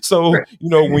season. So,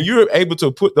 when you're able to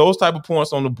put those type of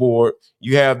points on the board,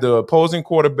 you have the opposing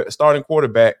starting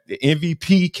quarterback, the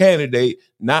MVP candidate,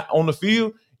 not on the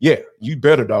field. Yeah, you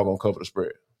better doggone cover the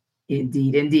spread.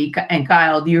 Indeed. And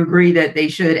Kyle, do you agree that they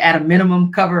should, at a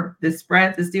minimum, cover this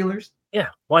spread, the Steelers? Yeah,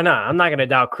 why not? I'm not going to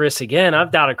doubt Chris again.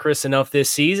 I've doubted Chris enough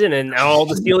this season, and all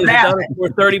the Steelers have done it for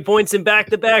 30 points in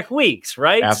back-to-back weeks,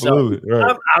 right? Absolutely. So right.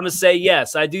 I'm going to say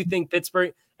yes. I do think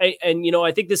Pittsburgh, and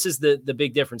I think this is the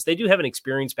big difference. They do have an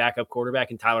experienced backup quarterback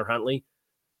in Tyler Huntley,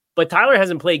 but Tyler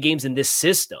hasn't played games in this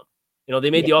system. They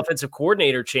made the offensive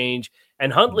coordinator change,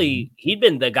 and Huntley, he'd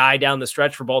been the guy down the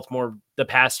stretch for Baltimore the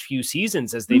past few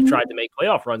seasons as they've tried to make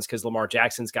playoff runs because Lamar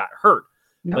Jackson's got hurt.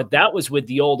 No. But that was with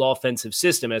the old offensive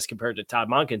system as compared to Todd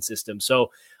Monken's system.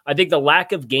 So I think the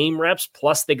lack of game reps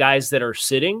plus the guys that are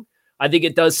sitting, I think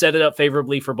it does set it up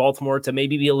favorably for Baltimore to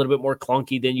maybe be a little bit more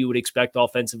clunky than you would expect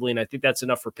offensively. And I think that's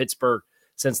enough for Pittsburgh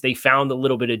since they found a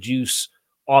little bit of juice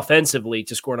offensively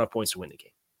to score enough points to win the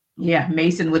game. Yeah,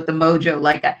 Mason with the mojo.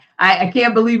 Like, I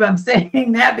can't believe I'm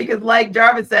saying that because, like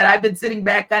Jarvis said, I've been sitting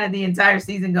back kind of the entire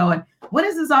season going, when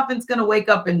is this offense going to wake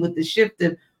up? And with the shift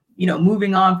of,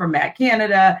 moving on from Matt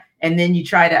Canada, and then you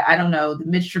try to, the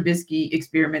Mitch Trubisky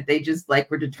experiment, they just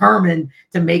were determined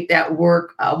to make that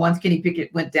work once Kenny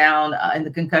Pickett went down in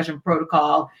the concussion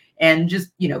protocol and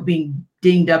just, being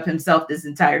dinged up himself this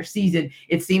entire season.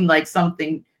 It seemed like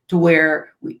something to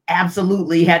where we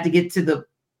absolutely had to get to the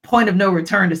point of no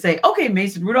return to say, okay,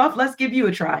 Mason Rudolph, let's give you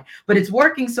a try. But it's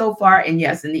working so far. And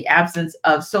yes, in the absence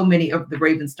of so many of the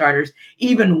Ravens starters,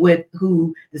 even with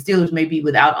who the Steelers may be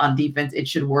without on defense, it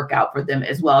should work out for them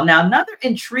as well. Now, another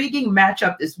intriguing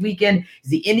matchup this weekend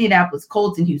is the Indianapolis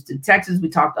Colts in Houston, Texas. We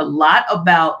talked a lot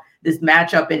about this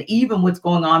matchup and even what's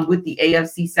going on with the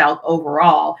AFC South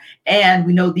overall. And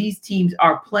we know these teams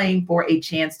are playing for a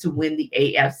chance to win the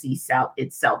AFC South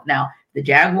itself. Now, the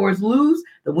Jaguars lose,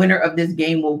 the winner of this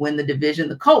game will win the division.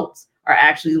 The Colts are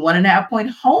actually 1.5-point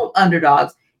home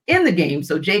underdogs in the game.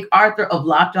 So Jake Arthur of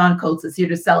Locked On Colts is here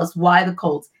to tell us why the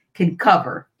Colts can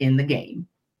cover in the game.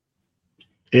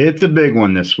 It's a big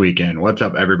one this weekend. What's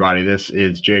up, everybody? This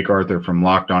is Jake Arthur from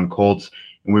Locked On Colts,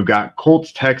 and we've got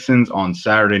Colts Texans on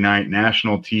Saturday night,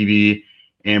 national TV.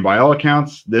 And by all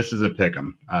accounts, this is a pick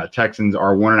 'em. Texans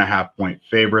are 1.5-point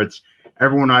favorites.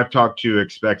 Everyone I've talked to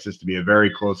expects this to be a very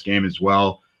close game as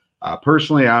well.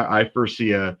 Personally, I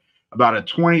foresee a about a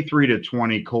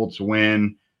 23-20 Colts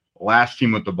win, last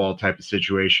team with the ball type of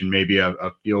situation, maybe a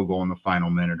field goal in the final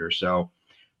minute or so.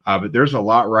 But there's a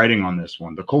lot riding on this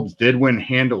one. The Colts did win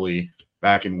handily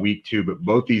back in week 2, but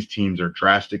both these teams are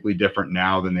drastically different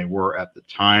now than they were at the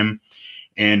time.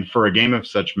 And for a game of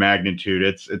such magnitude,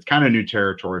 it's kind of new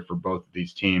territory for both of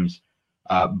these teams.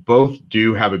 Both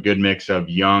do have a good mix of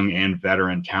young and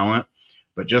veteran talent.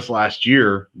 But just last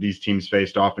year, these teams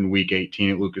faced off in week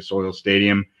 18 at Lucas Oil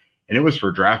Stadium, and it was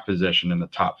for draft position in the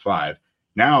top 5.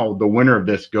 Now, the winner of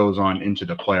this goes on into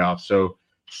the playoffs. So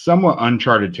somewhat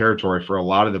uncharted territory for a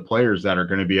lot of the players that are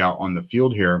going to be out on the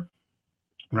field here.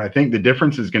 But I think the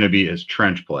difference is going to be is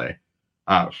trench play.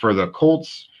 For the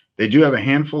Colts, they do have a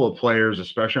handful of players,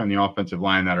 especially on the offensive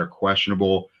line, that are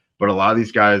questionable. But a lot of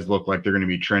these guys look like they're going to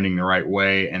be trending the right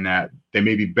way and that they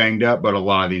may be banged up, but a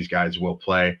lot of these guys will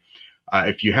play.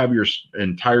 If you have your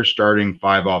entire starting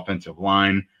 5 offensive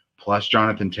line, plus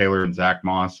Jonathan Taylor and Zach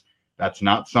Moss, that's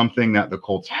not something that the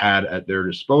Colts had at their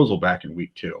disposal back in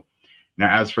week 2.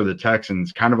 Now, as for the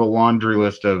Texans, kind of a laundry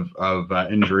list of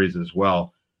injuries as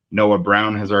well. Noah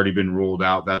Brown has already been ruled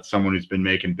out. That's someone who's been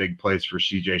making big plays for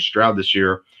C.J. Stroud this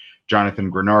year. Jonathan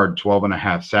Grenard,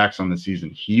 12.5 sacks on the season.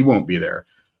 He won't be there.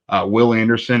 Will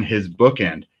Anderson, his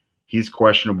bookend, he's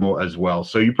questionable as well.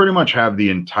 So you pretty much have the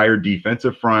entire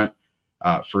defensive front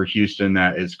for Houston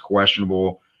that is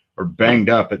questionable or banged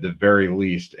up at the very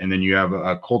least. And then you have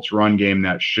a Colts run game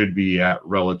that should be at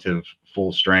relative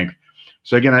full strength.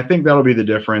 So again, I think that'll be the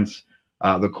difference.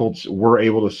 The Colts were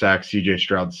able to sack C.J.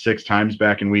 Stroud 6 times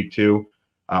back in week 2.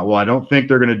 Well, I don't think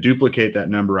they're going to duplicate that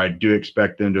number. I do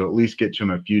expect them to at least get to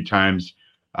him a few times,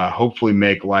 hopefully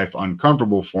make life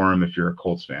uncomfortable for him if you're a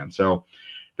Colts fan. So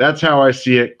that's how I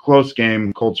see it. Close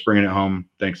game. Colts bringing it home.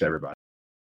 Thanks, everybody.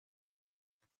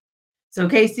 So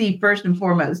KC, first and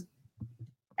foremost,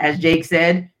 as Jake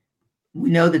said, we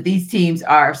know that these teams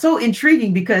are so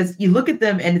intriguing because you look at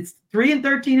them and it's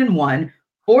 3-13-1,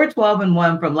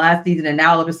 4-12-1 from last season. And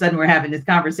now all of a sudden we're having this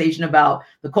conversation about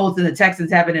the Colts and the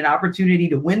Texans having an opportunity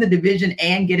to win the division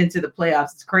and get into the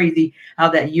playoffs. It's crazy how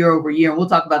that year over year, and we'll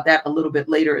talk about that a little bit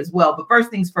later as well. But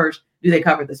first things first, do they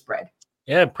cover the spread?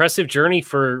 Yeah, impressive journey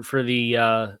for the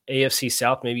AFC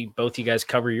South. Maybe both you guys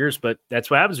cover yours, but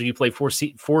that's what happens when you play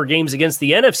four games against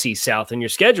the NFC South in your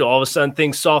schedule. All of a sudden,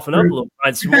 things soften up a little,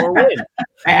 find some more win.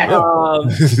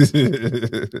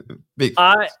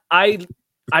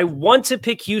 I want to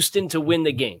pick Houston to win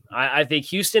the game. I think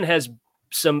Houston has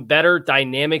some better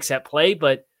dynamics at play,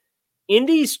 but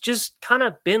Indy's just kind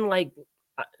of been like.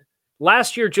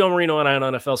 Last year, Joe Marino and I on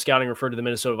NFL Scouting referred to the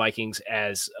Minnesota Vikings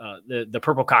as the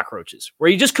purple cockroaches, where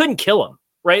you just couldn't kill them,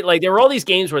 right? Like there were all these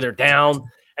games where they're down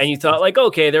and you thought like,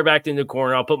 okay, they're backed into the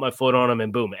corner. I'll put my foot on them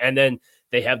and boom. And then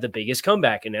they have the biggest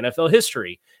comeback in NFL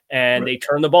history. And They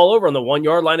turn the ball over on the 1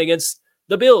 yard line against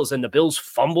the Bills, and the Bills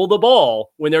fumble the ball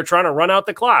when they're trying to run out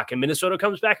the clock. And Minnesota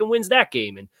comes back and wins that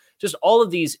game. And just all of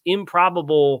these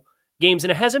improbable games. And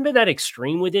it hasn't been that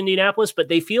extreme with Indianapolis, but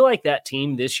they feel like that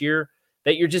team this year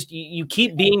that you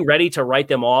keep being ready to write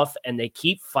them off, and they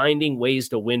keep finding ways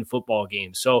to win football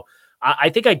games. So I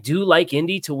think I do like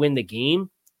Indy to win the game.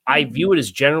 I view it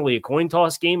as generally a coin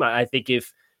toss game. I think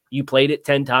if you played it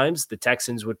 10 times, the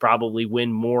Texans would probably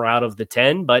win more out of the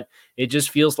 10, but it just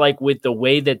feels like with the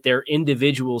way that their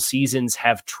individual seasons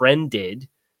have trended,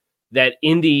 that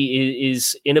Indy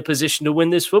is in a position to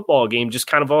win this football game, just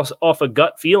kind of off a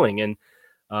gut feeling. And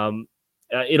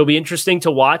it'll be interesting to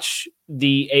watch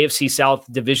the AFC South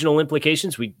divisional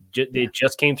implications. It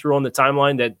just came through on the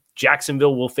timeline that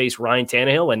Jacksonville will face Ryan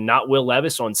Tannehill and not Will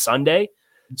Levis on Sunday.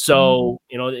 So,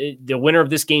 the winner of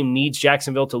this game needs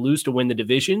Jacksonville to lose to win the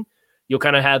division. You'll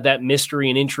kind of have that mystery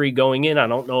and intrigue going in. I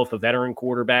don't know if a veteran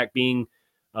quarterback being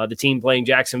the team playing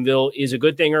Jacksonville is a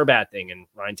good thing or a bad thing. And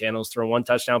Ryan Tannehill's thrown 1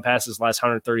 touchdown pass his last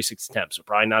 136 attempts, so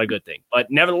probably not a good thing. But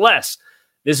nevertheless,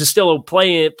 this is still a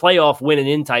playoff win and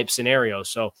in type scenario.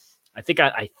 So I think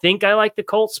I like the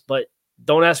Colts, but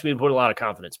don't ask me to put a lot of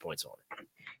confidence points on it.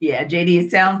 Yeah, JD,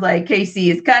 it sounds like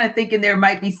KC is kind of thinking there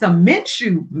might be some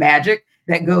Minshew magic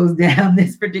that goes down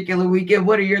this particular weekend.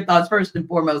 What are your thoughts first and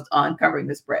foremost on covering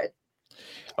the spread?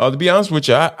 To be honest with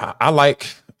you, I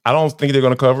don't think they're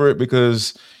going to cover it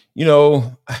because,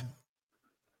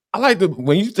 I like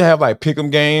when you used to have like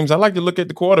pick'em games. I like to look at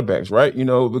the quarterbacks, right?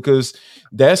 Because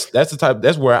that's the type.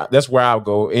 That's where I'll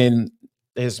go. And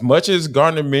as much as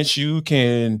Gardner Minshew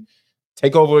can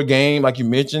take over a game, like you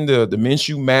mentioned, the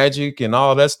Minshew magic and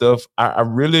all that stuff, I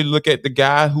really look at the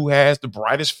guy who has the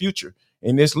brightest future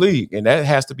in this league, and that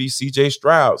has to be C.J.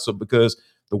 Stroud. So because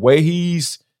the way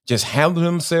he's just handled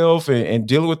himself and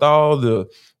dealing with all the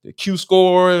the Q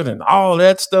score and all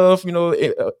that stuff, at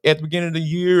the beginning of the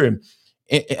year. And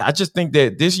I just think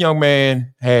that this young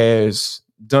man has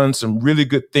done some really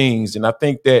good things. And I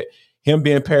think that him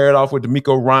being paired off with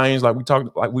D'Amico Ryans,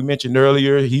 like we mentioned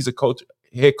earlier, he's a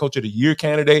head coach of the year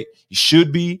candidate. He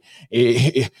should be,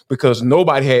 because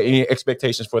nobody had any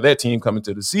expectations for that team coming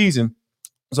to the season.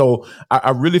 So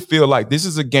I really feel like this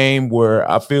is a game where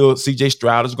I feel CJ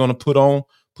Stroud is going to put on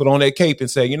that cape and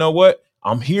say, you know what?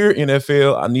 I'm here,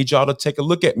 NFL. I need y'all to take a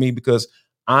look at me because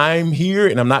I'm here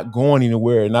and I'm not going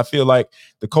anywhere. And I feel like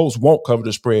the Colts won't cover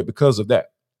the spread because of that.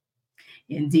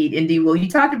 Indeed. Well, you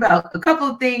talked about a couple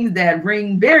of things that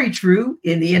ring very true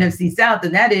in the NFC South,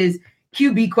 and that is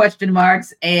QB question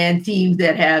marks and teams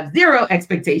that have zero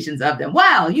expectations of them.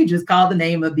 Wow, you just called the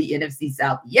name of the NFC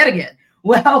South yet again.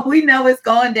 Well, we know it's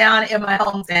going down in my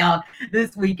hometown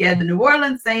this weekend. The New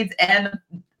Orleans Saints and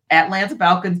Atlanta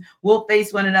Falcons will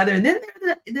face one another. And then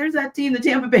there's that team, the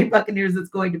Tampa Bay Buccaneers, that's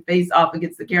going to face off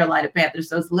against the Carolina Panthers.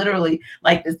 So it's literally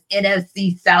like this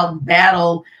NFC South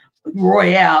battle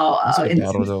royale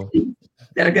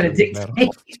that are going to dictate.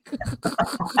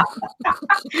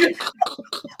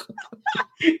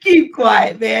 Keep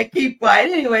quiet, man. Keep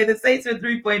quiet. Anyway, the Saints are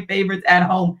 3-point favorites at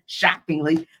home,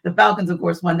 shockingly. The Falcons, of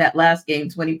course, won that last game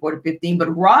 24-15.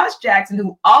 But Ross Jackson,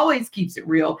 who always keeps it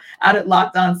real out at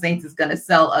Locked On Saints, is going to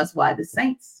sell us why the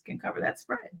Saints can cover that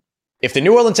spread. If the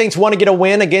New Orleans Saints want to get a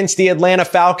win against the Atlanta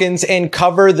Falcons and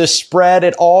cover the spread,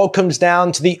 it all comes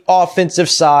down to the offensive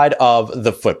side of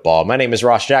the football. My name is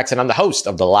Ross Jackson. I'm the host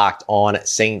of the Locked On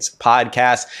Saints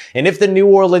podcast. And if the New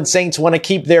Orleans Saints want to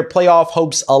keep their playoff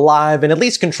hopes alive and at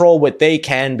least control what they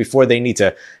can before they need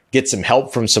to get some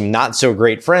help from some not so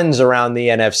great friends around the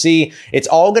NFC, it's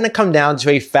all going to come down to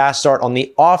a fast start on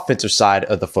the offensive side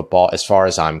of the football as far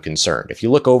as I'm concerned. If you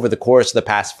look over the course of the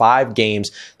past 5 games,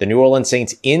 the New Orleans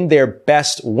Saints in their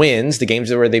best wins, the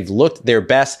games where they've looked their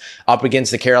best up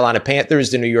against the Carolina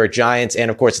Panthers, the New York Giants,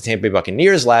 and of course the Tampa Bay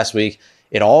Buccaneers last week,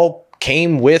 it all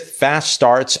came with fast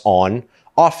starts on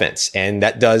offense. And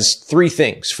that does 3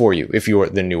 things for you if you're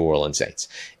the New Orleans Saints.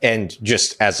 And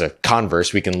just as a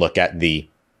converse, we can look at the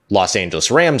Los Angeles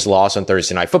Rams loss on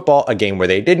Thursday Night Football, a game where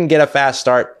they didn't get a fast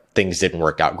start. Things didn't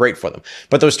work out great for them.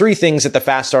 But those 3 things that the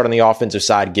fast start on the offensive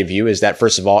side give you is that,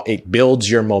 first of all, it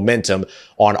builds your momentum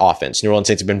on offense. New Orleans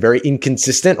Saints have been very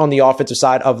inconsistent on the offensive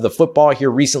side of the football here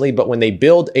recently, but when they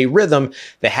build a rhythm,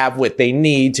 they have what they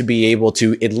need to be able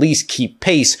to at least keep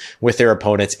pace with their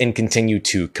opponents and continue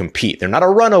to compete. They're not a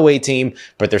runaway team,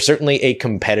 but they're certainly a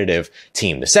competitive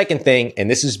team. The second thing, and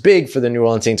this is big for the New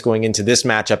Orleans Saints going into this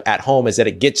matchup at home, is that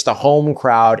it gets the home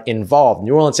crowd involved.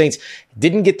 New Orleans Saints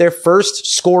didn't get their first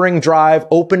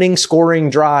opening scoring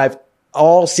drive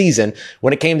all season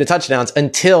when it came to touchdowns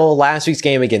until last week's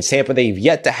game against Tampa. They've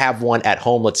yet to have one at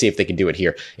home. Let's see if they can do it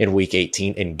here in week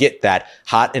 18 and get that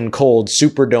hot and cold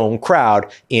Superdome crowd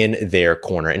in their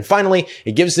corner. And finally,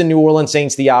 it gives the New Orleans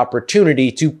Saints the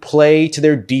opportunity to play to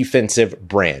their defensive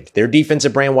brand. Their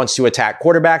defensive brand wants to attack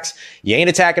quarterbacks. You ain't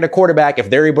attacking a quarterback if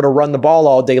they're able to run the ball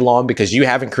all day long because you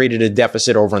haven't created a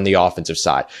deficit over on the offensive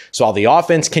side. So while the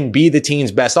offense can be the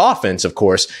team's best offense, of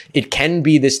course, it can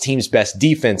be this team's best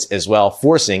defense as well,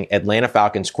 forcing Atlanta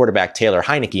Falcons quarterback Taylor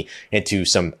Heineke into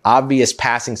some obvious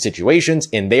passing situations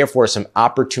and therefore some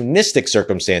opportunistic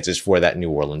circumstances for that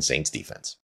New Orleans Saints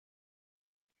defense.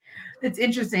 It's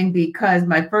interesting because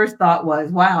my first thought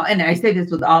was, wow, and I say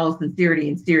this with all sincerity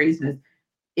and seriousness,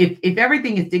 if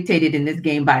everything is dictated in this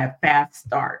game by a fast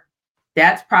start,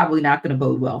 that's probably not going to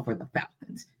bode well for the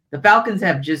Falcons. The Falcons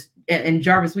have just, and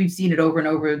Jarvis, we've seen it over and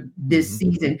over this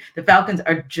season, the Falcons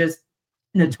are just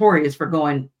notorious for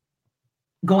going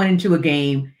into a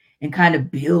game and kind of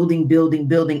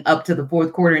building up to the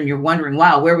fourth quarter. And you're wondering,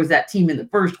 wow, where was that team in the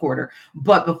first quarter?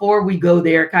 But before we go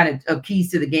there, kind of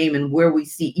keys to the game and where we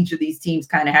see each of these teams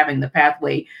kind of having the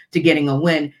pathway to getting a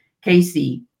win.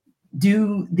 Casey,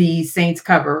 do the Saints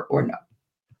cover or no?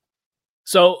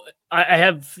 So I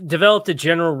have developed a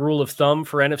general rule of thumb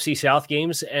for NFC South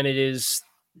games, and it is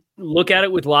look at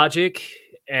it with logic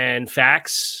and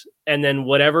facts, and then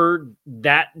whatever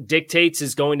that dictates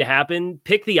is going to happen,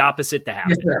 pick the opposite to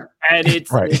happen. Yes, and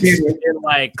it's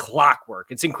like clockwork.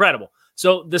 It's incredible.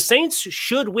 So the Saints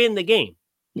should win the game.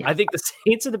 Yeah. I think the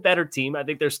Saints are the better team. I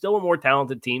think they're still a more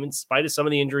talented team in spite of some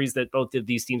of the injuries that both of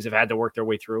these teams have had to work their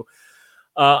way through.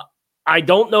 I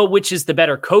don't know which is the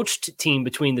better coached team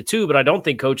between the two, but I don't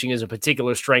think coaching is a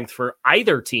particular strength for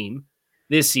either team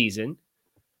this season.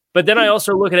 But then I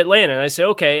also look at Atlanta and I say,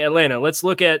 okay, Atlanta, let's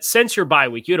look at, since your bye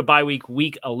week, you had a bye week,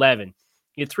 week 11.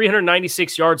 You had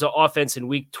 396 yards of offense in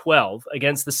week 12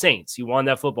 against the Saints. You won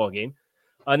that football game.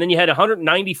 And then you had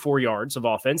 194 yards of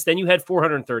offense. Then you had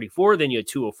 434. Then you had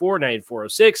 204. Now you had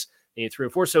 406. Then you had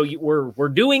 304. So we're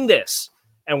doing this,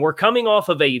 and we're coming off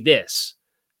of this.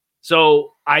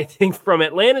 So I think from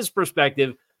Atlanta's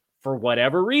perspective, for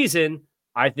whatever reason,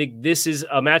 I think this is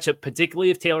a matchup, particularly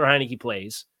if Taylor Heineke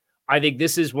plays. I think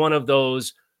this is one of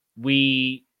those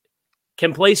we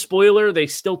can play spoiler. They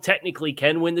still technically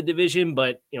can win the division,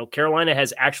 but Carolina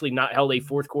has actually not held a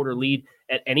fourth quarter lead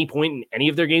at any point in any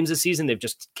of their games this season. They've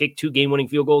just kicked 2 game-winning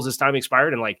field goals as time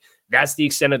expired, and that's the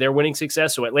extent of their winning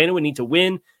success. So Atlanta would need to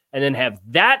win and then have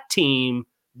that team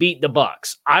beat the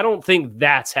Bucs. I don't think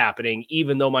that's happening,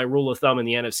 even though my rule of thumb in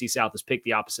the NFC South is pick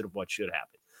the opposite of what should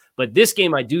happen. But this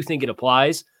game, I do think it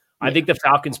applies. Yeah. I think the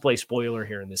Falcons play spoiler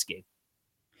here in this game.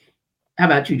 How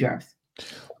about you, Jarvis?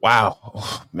 Wow,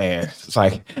 man, it's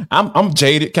like I'm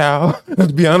jaded, Kyle,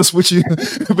 to be honest with you,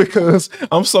 because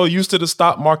I'm so used to the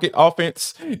stock market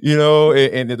offense, and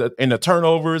the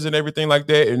turnovers and everything like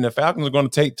that. And the Falcons are going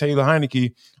to take Taylor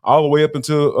Heineke all the way up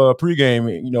until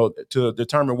pregame, to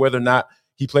determine whether or not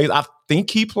he plays. I think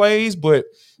he plays, but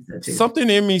something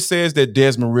in me says that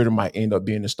Desmond Ridder might end up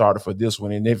being the starter for this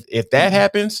one. And if that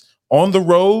happens on the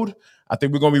road, I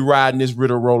think we're going to be riding this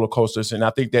Ridder roller coasters, and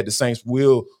I think that the Saints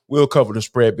will cover the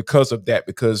spread because of that,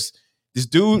 because this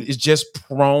dude is just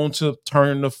prone to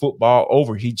turning the football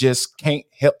over. He just can't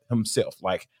help himself.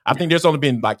 I think there's only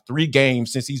been 3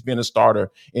 games since he's been a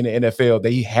starter in the NFL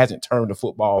that he hasn't turned the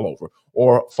football over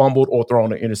or fumbled or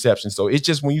thrown an interception. So it's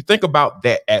just, when you think about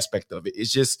that aspect of it,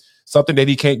 it's just something that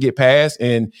he can't get past.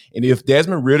 And if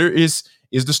Desmond Ridder is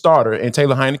the starter and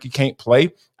Taylor Heineke can't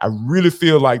play, I really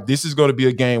feel like this is going to be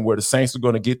a game where the Saints are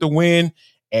going to get the win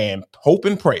and hope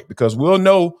and pray, because we'll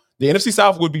know the NFC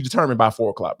South will be determined by 4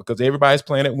 o'clock because everybody's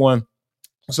playing at 1.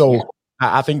 So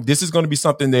I think this is going to be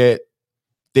something that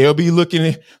they'll be looking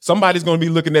at. Somebody's going to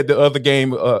be looking at the other game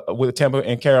with Tampa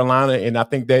and Carolina, and I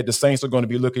think that the Saints are going to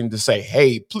be looking to say,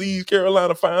 "Hey, please,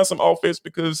 Carolina, find some offense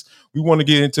because we want to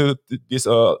get into this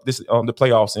on the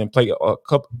playoffs and play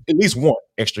at least 1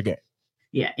 extra game."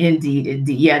 Yeah, indeed.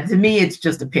 Yeah, to me, it's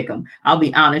just a pick 'em. I'll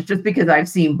be honest, just because I've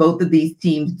seen both of these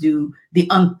teams do the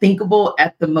unthinkable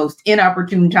at the most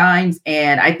inopportune times.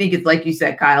 And I think it's like you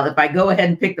said, Kyle, if I go ahead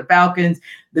and pick the Falcons,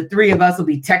 the 3 of us will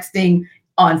be texting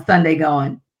on Sunday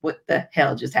going, what the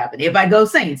hell just happened? If I go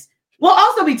Saints, we'll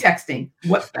also be texting,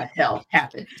 what the hell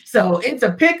happened? So it's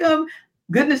a pick 'em.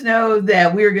 Goodness knows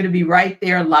that we're going to be right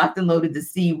there, locked and loaded to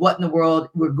see what in the world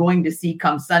we're going to see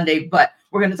come Sunday. But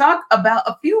we're going to talk about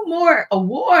a few more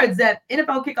awards that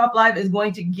NFL Kickoff Live is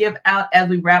going to give out as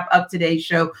we wrap up today's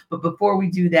show. But before we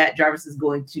do that, Jarvis is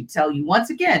going to tell you once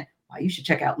again why you should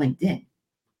check out LinkedIn.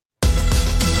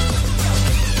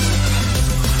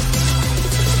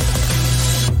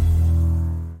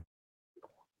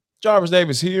 Jarvis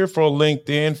Davis here for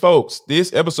LinkedIn. Folks,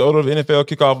 this episode of NFL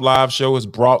Kickoff Live show is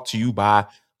brought to you by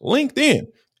LinkedIn.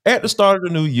 At the start of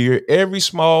the new year, every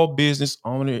small business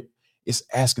owner is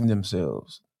asking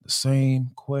themselves the same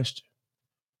question.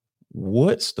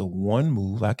 What's the one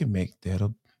move I can make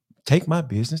that'll take my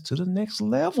business to the next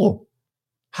level?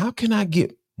 How can I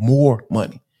get more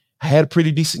money? I had a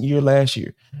pretty decent year last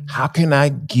year. What can I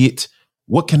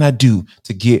do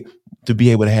to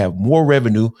be able to have more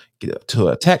revenue, to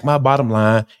attack my bottom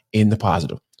line in the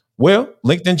positive? Well,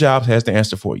 LinkedIn Jobs has the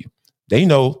answer for you. They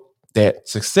know that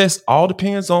success all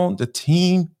depends on the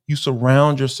team you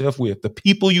surround yourself with, the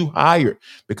people you hire,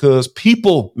 because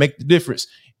people make the difference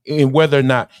in whether or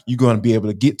not you're going to be able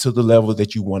to get to the level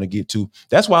that you want to get to.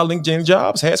 That's why LinkedIn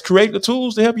Jobs has created the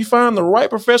tools to help you find the right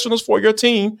professionals for your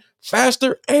team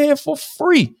faster and for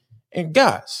free. And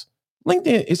guys,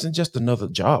 LinkedIn isn't just another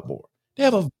job board. They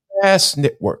have a vast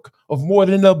network of more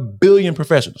than 1 billion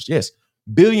professionals. Yes,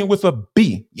 billion with a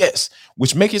B. Yes,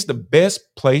 which makes it the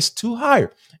best place to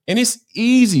hire. And it's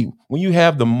easy when you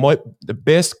have the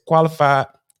best qualified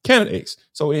candidates.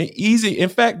 So it's easy. In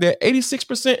fact, that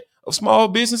 86% of small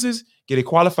businesses get a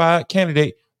qualified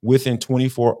candidate within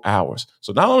 24 hours.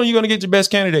 So not only are you going to get your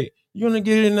best candidate, you're going to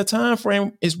get it in the time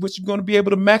frame is which you're going to be able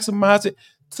to maximize it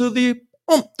to the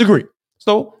degree.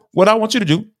 So what I want you to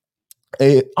do,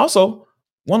 also,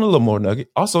 one little more nugget,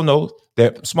 also know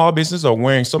that small businesses are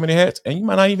wearing so many hats and you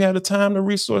might not even have the time or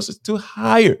resources to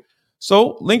hire.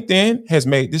 So LinkedIn has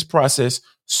made this process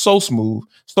so smooth,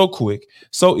 so quick,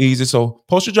 so easy. So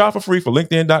post your job for free for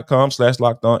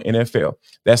LinkedIn.com/LockedOnNFL.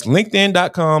 That's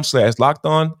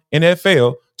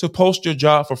LinkedIn.com/LockedOnNFL to post your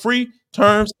job for free.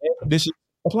 Terms and conditions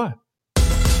apply.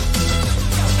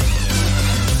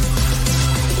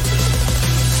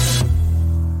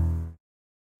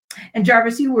 And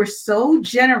Jarvis, you were so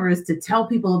generous to tell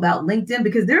people about LinkedIn,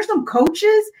 because there's some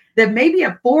coaches that maybe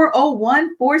at 4:01,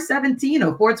 4:17,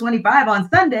 or 4:25 on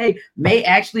Sunday may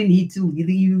actually need to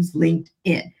use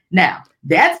LinkedIn. Now,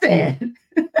 that said,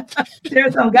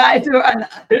 there's some guys who are on the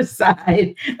other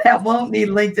side that won't need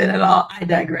LinkedIn at all. I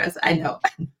digress. I know.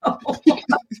 A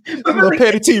little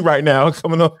petty tea right now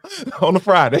coming up on a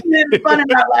Friday. It's fun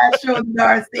in our last show of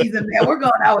our season, man. We're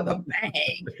going out with a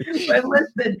bang. But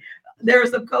listen, there are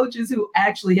some coaches who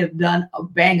actually have done a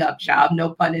bang-up job,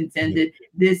 no pun intended,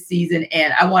 this season.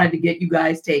 And I wanted to get you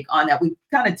guys' take on that. We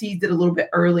kind of teased it a little bit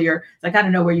earlier, so I kind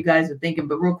of know where you guys are thinking.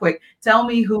 But real quick, tell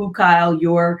me who, Kyle,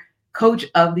 your coach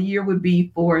of the year would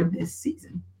be for this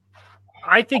season.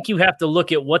 I think you have to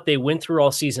look at what they went through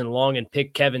all season long and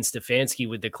pick Kevin Stefanski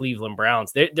with the Cleveland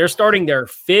Browns. They're starting their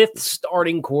 5th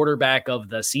starting quarterback of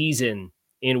the season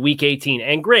in week 18.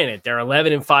 And granted, they're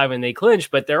 11-5 and they clinch,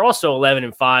 but they're also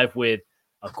 11-5 with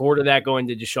a quarter that going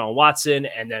to Deshaun Watson,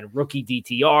 and then rookie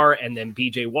DTR, and then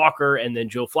PJ Walker, and then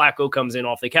Joe Flacco comes in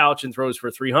off the couch and throws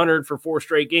for 300 for 4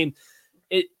 straight games.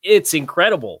 It's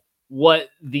incredible what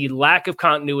the lack of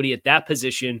continuity at that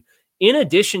position, in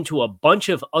addition to a bunch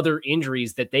of other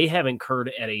injuries that they have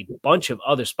incurred at a bunch of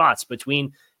other spots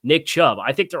between Nick Chubb.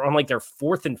 I think they're on like their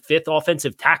 4th and 5th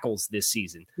offensive tackles this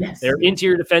season. Yes. Their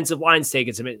interior defensive line's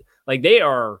taken some, like they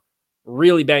are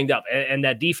really banged up. And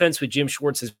that defense with Jim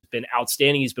Schwartz has been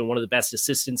outstanding. He's been one of the best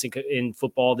assistants in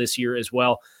football this year as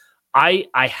well. I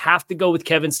have to go with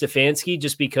Kevin Stefanski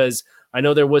just because I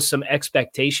know there was some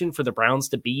expectation for the Browns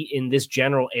to be in this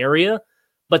general area,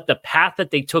 but the path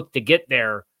that they took to get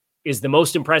there is the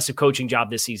most impressive coaching job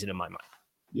this season in my mind.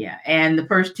 Yeah, and the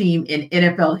first team in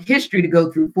NFL history to go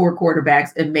through 4 quarterbacks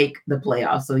and make the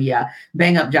playoffs. So yeah,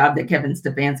 bang up job that Kevin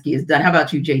Stefanski has done. How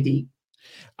about you, JD?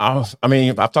 I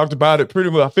mean, I've talked about it pretty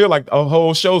well. I feel like a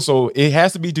whole show, so it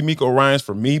has to be D'Amico Ryans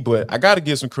for me, but I got to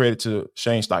give some credit to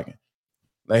Shane Steichen,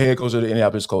 the head coach of the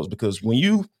Indianapolis Colts, because when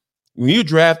you're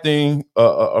drafting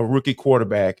a rookie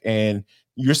quarterback and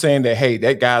you're saying that, hey,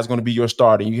 that guy's going to be your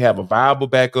starter, and you have a viable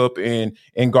backup in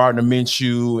Gardner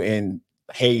Minshew, and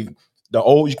hey,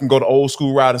 you can go the old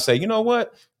school route and say, you know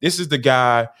what, this is the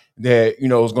guy that, you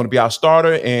know, is going to be our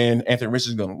starter, and Anthony Richards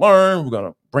is going to learn. We're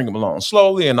going to bring him along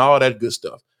slowly and all that good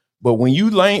stuff. But when you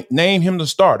name him the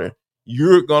starter,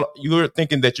 you're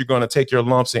thinking that you're going to take your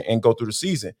lumps and go through the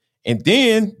season. And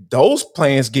then those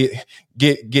plans get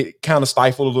kind of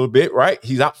stifled a little bit, right?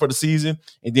 He's out for the season.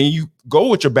 And then you go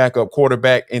with your backup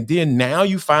quarterback. And then now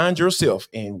you find yourself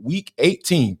in week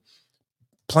 18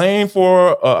 playing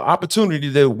for an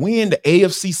opportunity to win the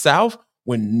AFC South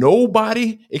when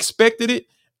nobody expected it.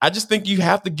 I just think you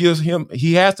have to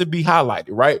he has to be highlighted,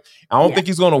 right? I don't think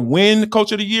he's going to win the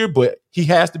Coach of the Year, but he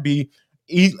has to be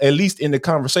at least in the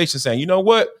conversation saying, you know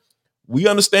what? We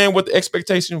understand what the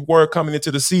expectations were coming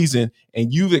into the season,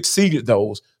 and you've exceeded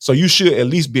those. So you should at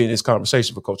least be in this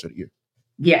conversation for Coach of the Year.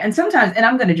 Yeah, and sometimes, and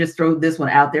I'm going to just throw this one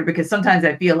out there because sometimes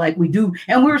I feel like we do,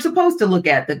 and we're supposed to look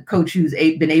at the coach who's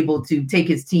been able to take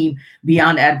his team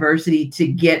beyond adversity to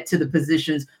get to the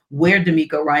positions where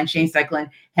D'Amico Ryan, Shane Steichen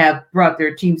have brought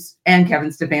their teams, and Kevin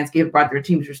Stefanski have brought their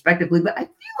teams respectively. But I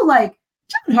feel like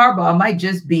John Harbaugh might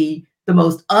just be the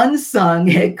most unsung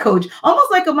head coach,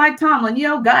 almost like a Mike Tomlin, you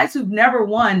know, guys who've never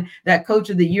won that Coach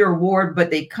of the Year award, but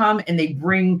they come and they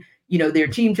bring, you know, their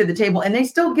team to the table and they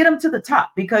still get them to the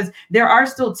top because there are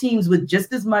still teams with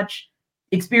just as much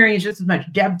experience, just as much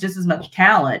depth, just as much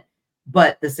talent.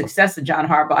 But the success that John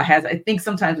Harbaugh has, I think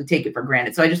sometimes we take it for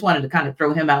granted. So I just wanted to kind of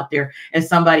throw him out there as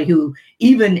somebody who,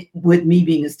 even with me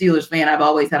being a Steelers fan, I've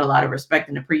always had a lot of respect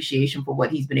and appreciation for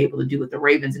what he's been able to do with the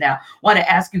Ravens. Now, I want to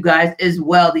ask you guys as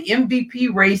well, the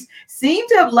MVP race seemed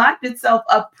to have locked itself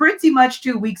up pretty much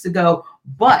 2 weeks ago,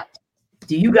 but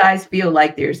do you guys feel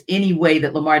like there's any way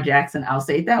that Lamar Jackson, I'll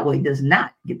say it that way, does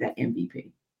not get that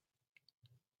MVP?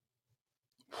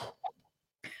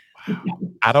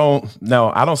 I don't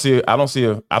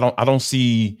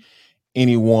see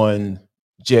anyone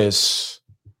just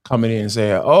coming in and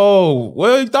saying, "Oh,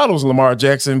 well, he thought it was Lamar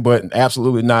Jackson, but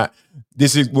absolutely not.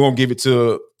 We're gonna give it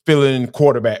to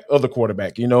other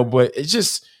quarterback, you know." But it's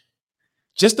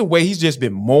just the way he's just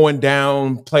been mowing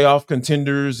down playoff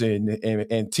contenders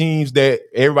and teams that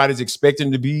everybody's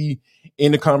expecting to be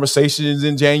in the conversations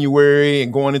in January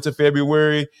and going into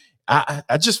February.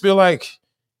 I just feel like.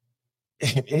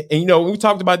 And you know, we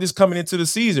talked about this coming into the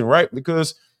season, right?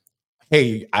 Because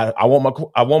hey, I want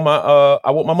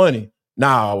my money.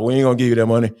 Nah, we ain't gonna give you that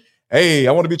money. Hey,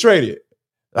 I want to be traded.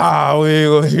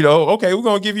 Okay, we're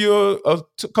going to give you a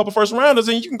couple first rounders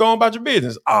and you can go on about your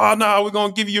business. No, we're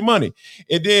going to give you your money.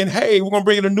 And then, hey, we're going to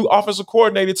bring in a new offensive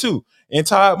coordinator too, and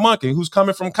Todd Monken, who's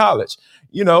coming from college,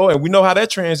 and we know how that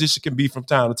transition can be from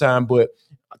time to time. But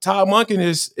Todd Monken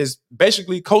is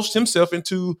basically coached himself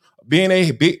into being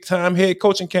a big-time head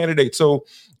coaching candidate. So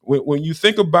when you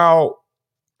think about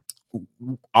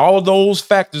all those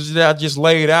factors that I just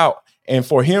laid out, and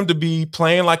for him to be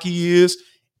playing like he is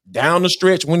down the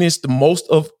stretch when it's the most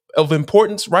of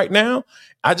importance right now,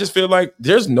 I just feel like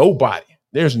there's no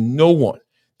one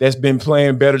that's been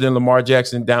playing better than Lamar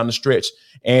Jackson down the stretch.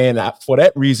 And for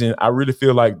that reason, I really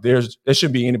feel like there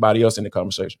shouldn't be anybody else in the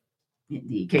conversation.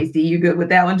 Indeed. KC, you good with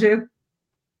that one too?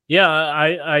 Yeah,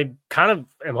 I kind of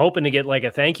am hoping to get like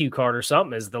a thank you card or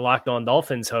something as the Locked On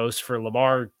Dolphins host for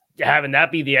Lamar having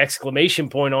that be the exclamation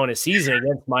point on his season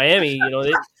against Miami.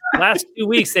 Last 2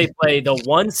 weeks they played the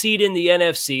 1 seed in the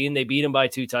NFC and they beat them by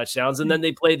 2 touchdowns. And then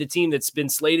they played the team that's been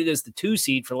slated as the 2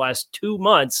 seed for the last 2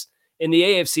 months in the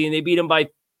AFC and they beat them by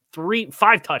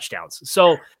 5 touchdowns.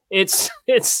 So it's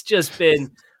just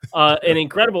been an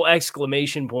incredible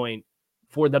exclamation point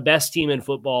for the best team in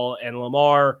football, and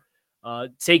Lamar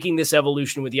taking this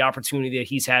evolution with the opportunity that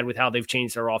he's had with how they've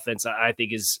changed their offense, I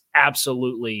think is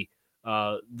absolutely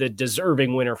the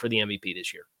deserving winner for the MVP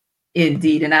this year.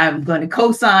 Indeed. And I'm going to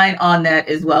co-sign on that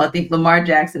as well. I think Lamar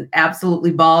Jackson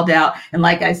absolutely balled out. And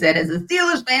like I said, as a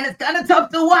Steelers fan, it's kind of tough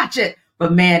to watch it.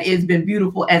 But man, it's been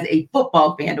beautiful as a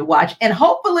football fan to watch. And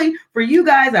hopefully for you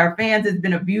guys, our fans, it's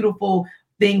been a beautiful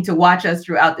thing to watch us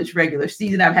throughout this regular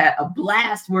season. I've had a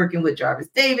blast working with Jarvis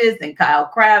Davis and Kyle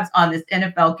Krabs on this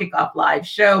NFL Kickoff Live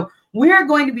show. We're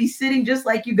going to be sitting just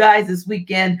like you guys this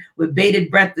weekend with bated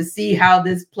breath to see how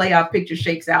this playoff picture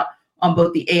shakes out on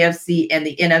both the AFC and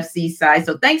the NFC side.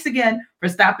 So thanks again for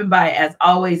stopping by. As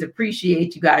always,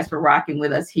 appreciate you guys for rocking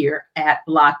with us here at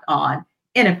Locked On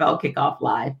NFL Kickoff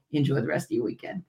Live. Enjoy the rest of your weekend.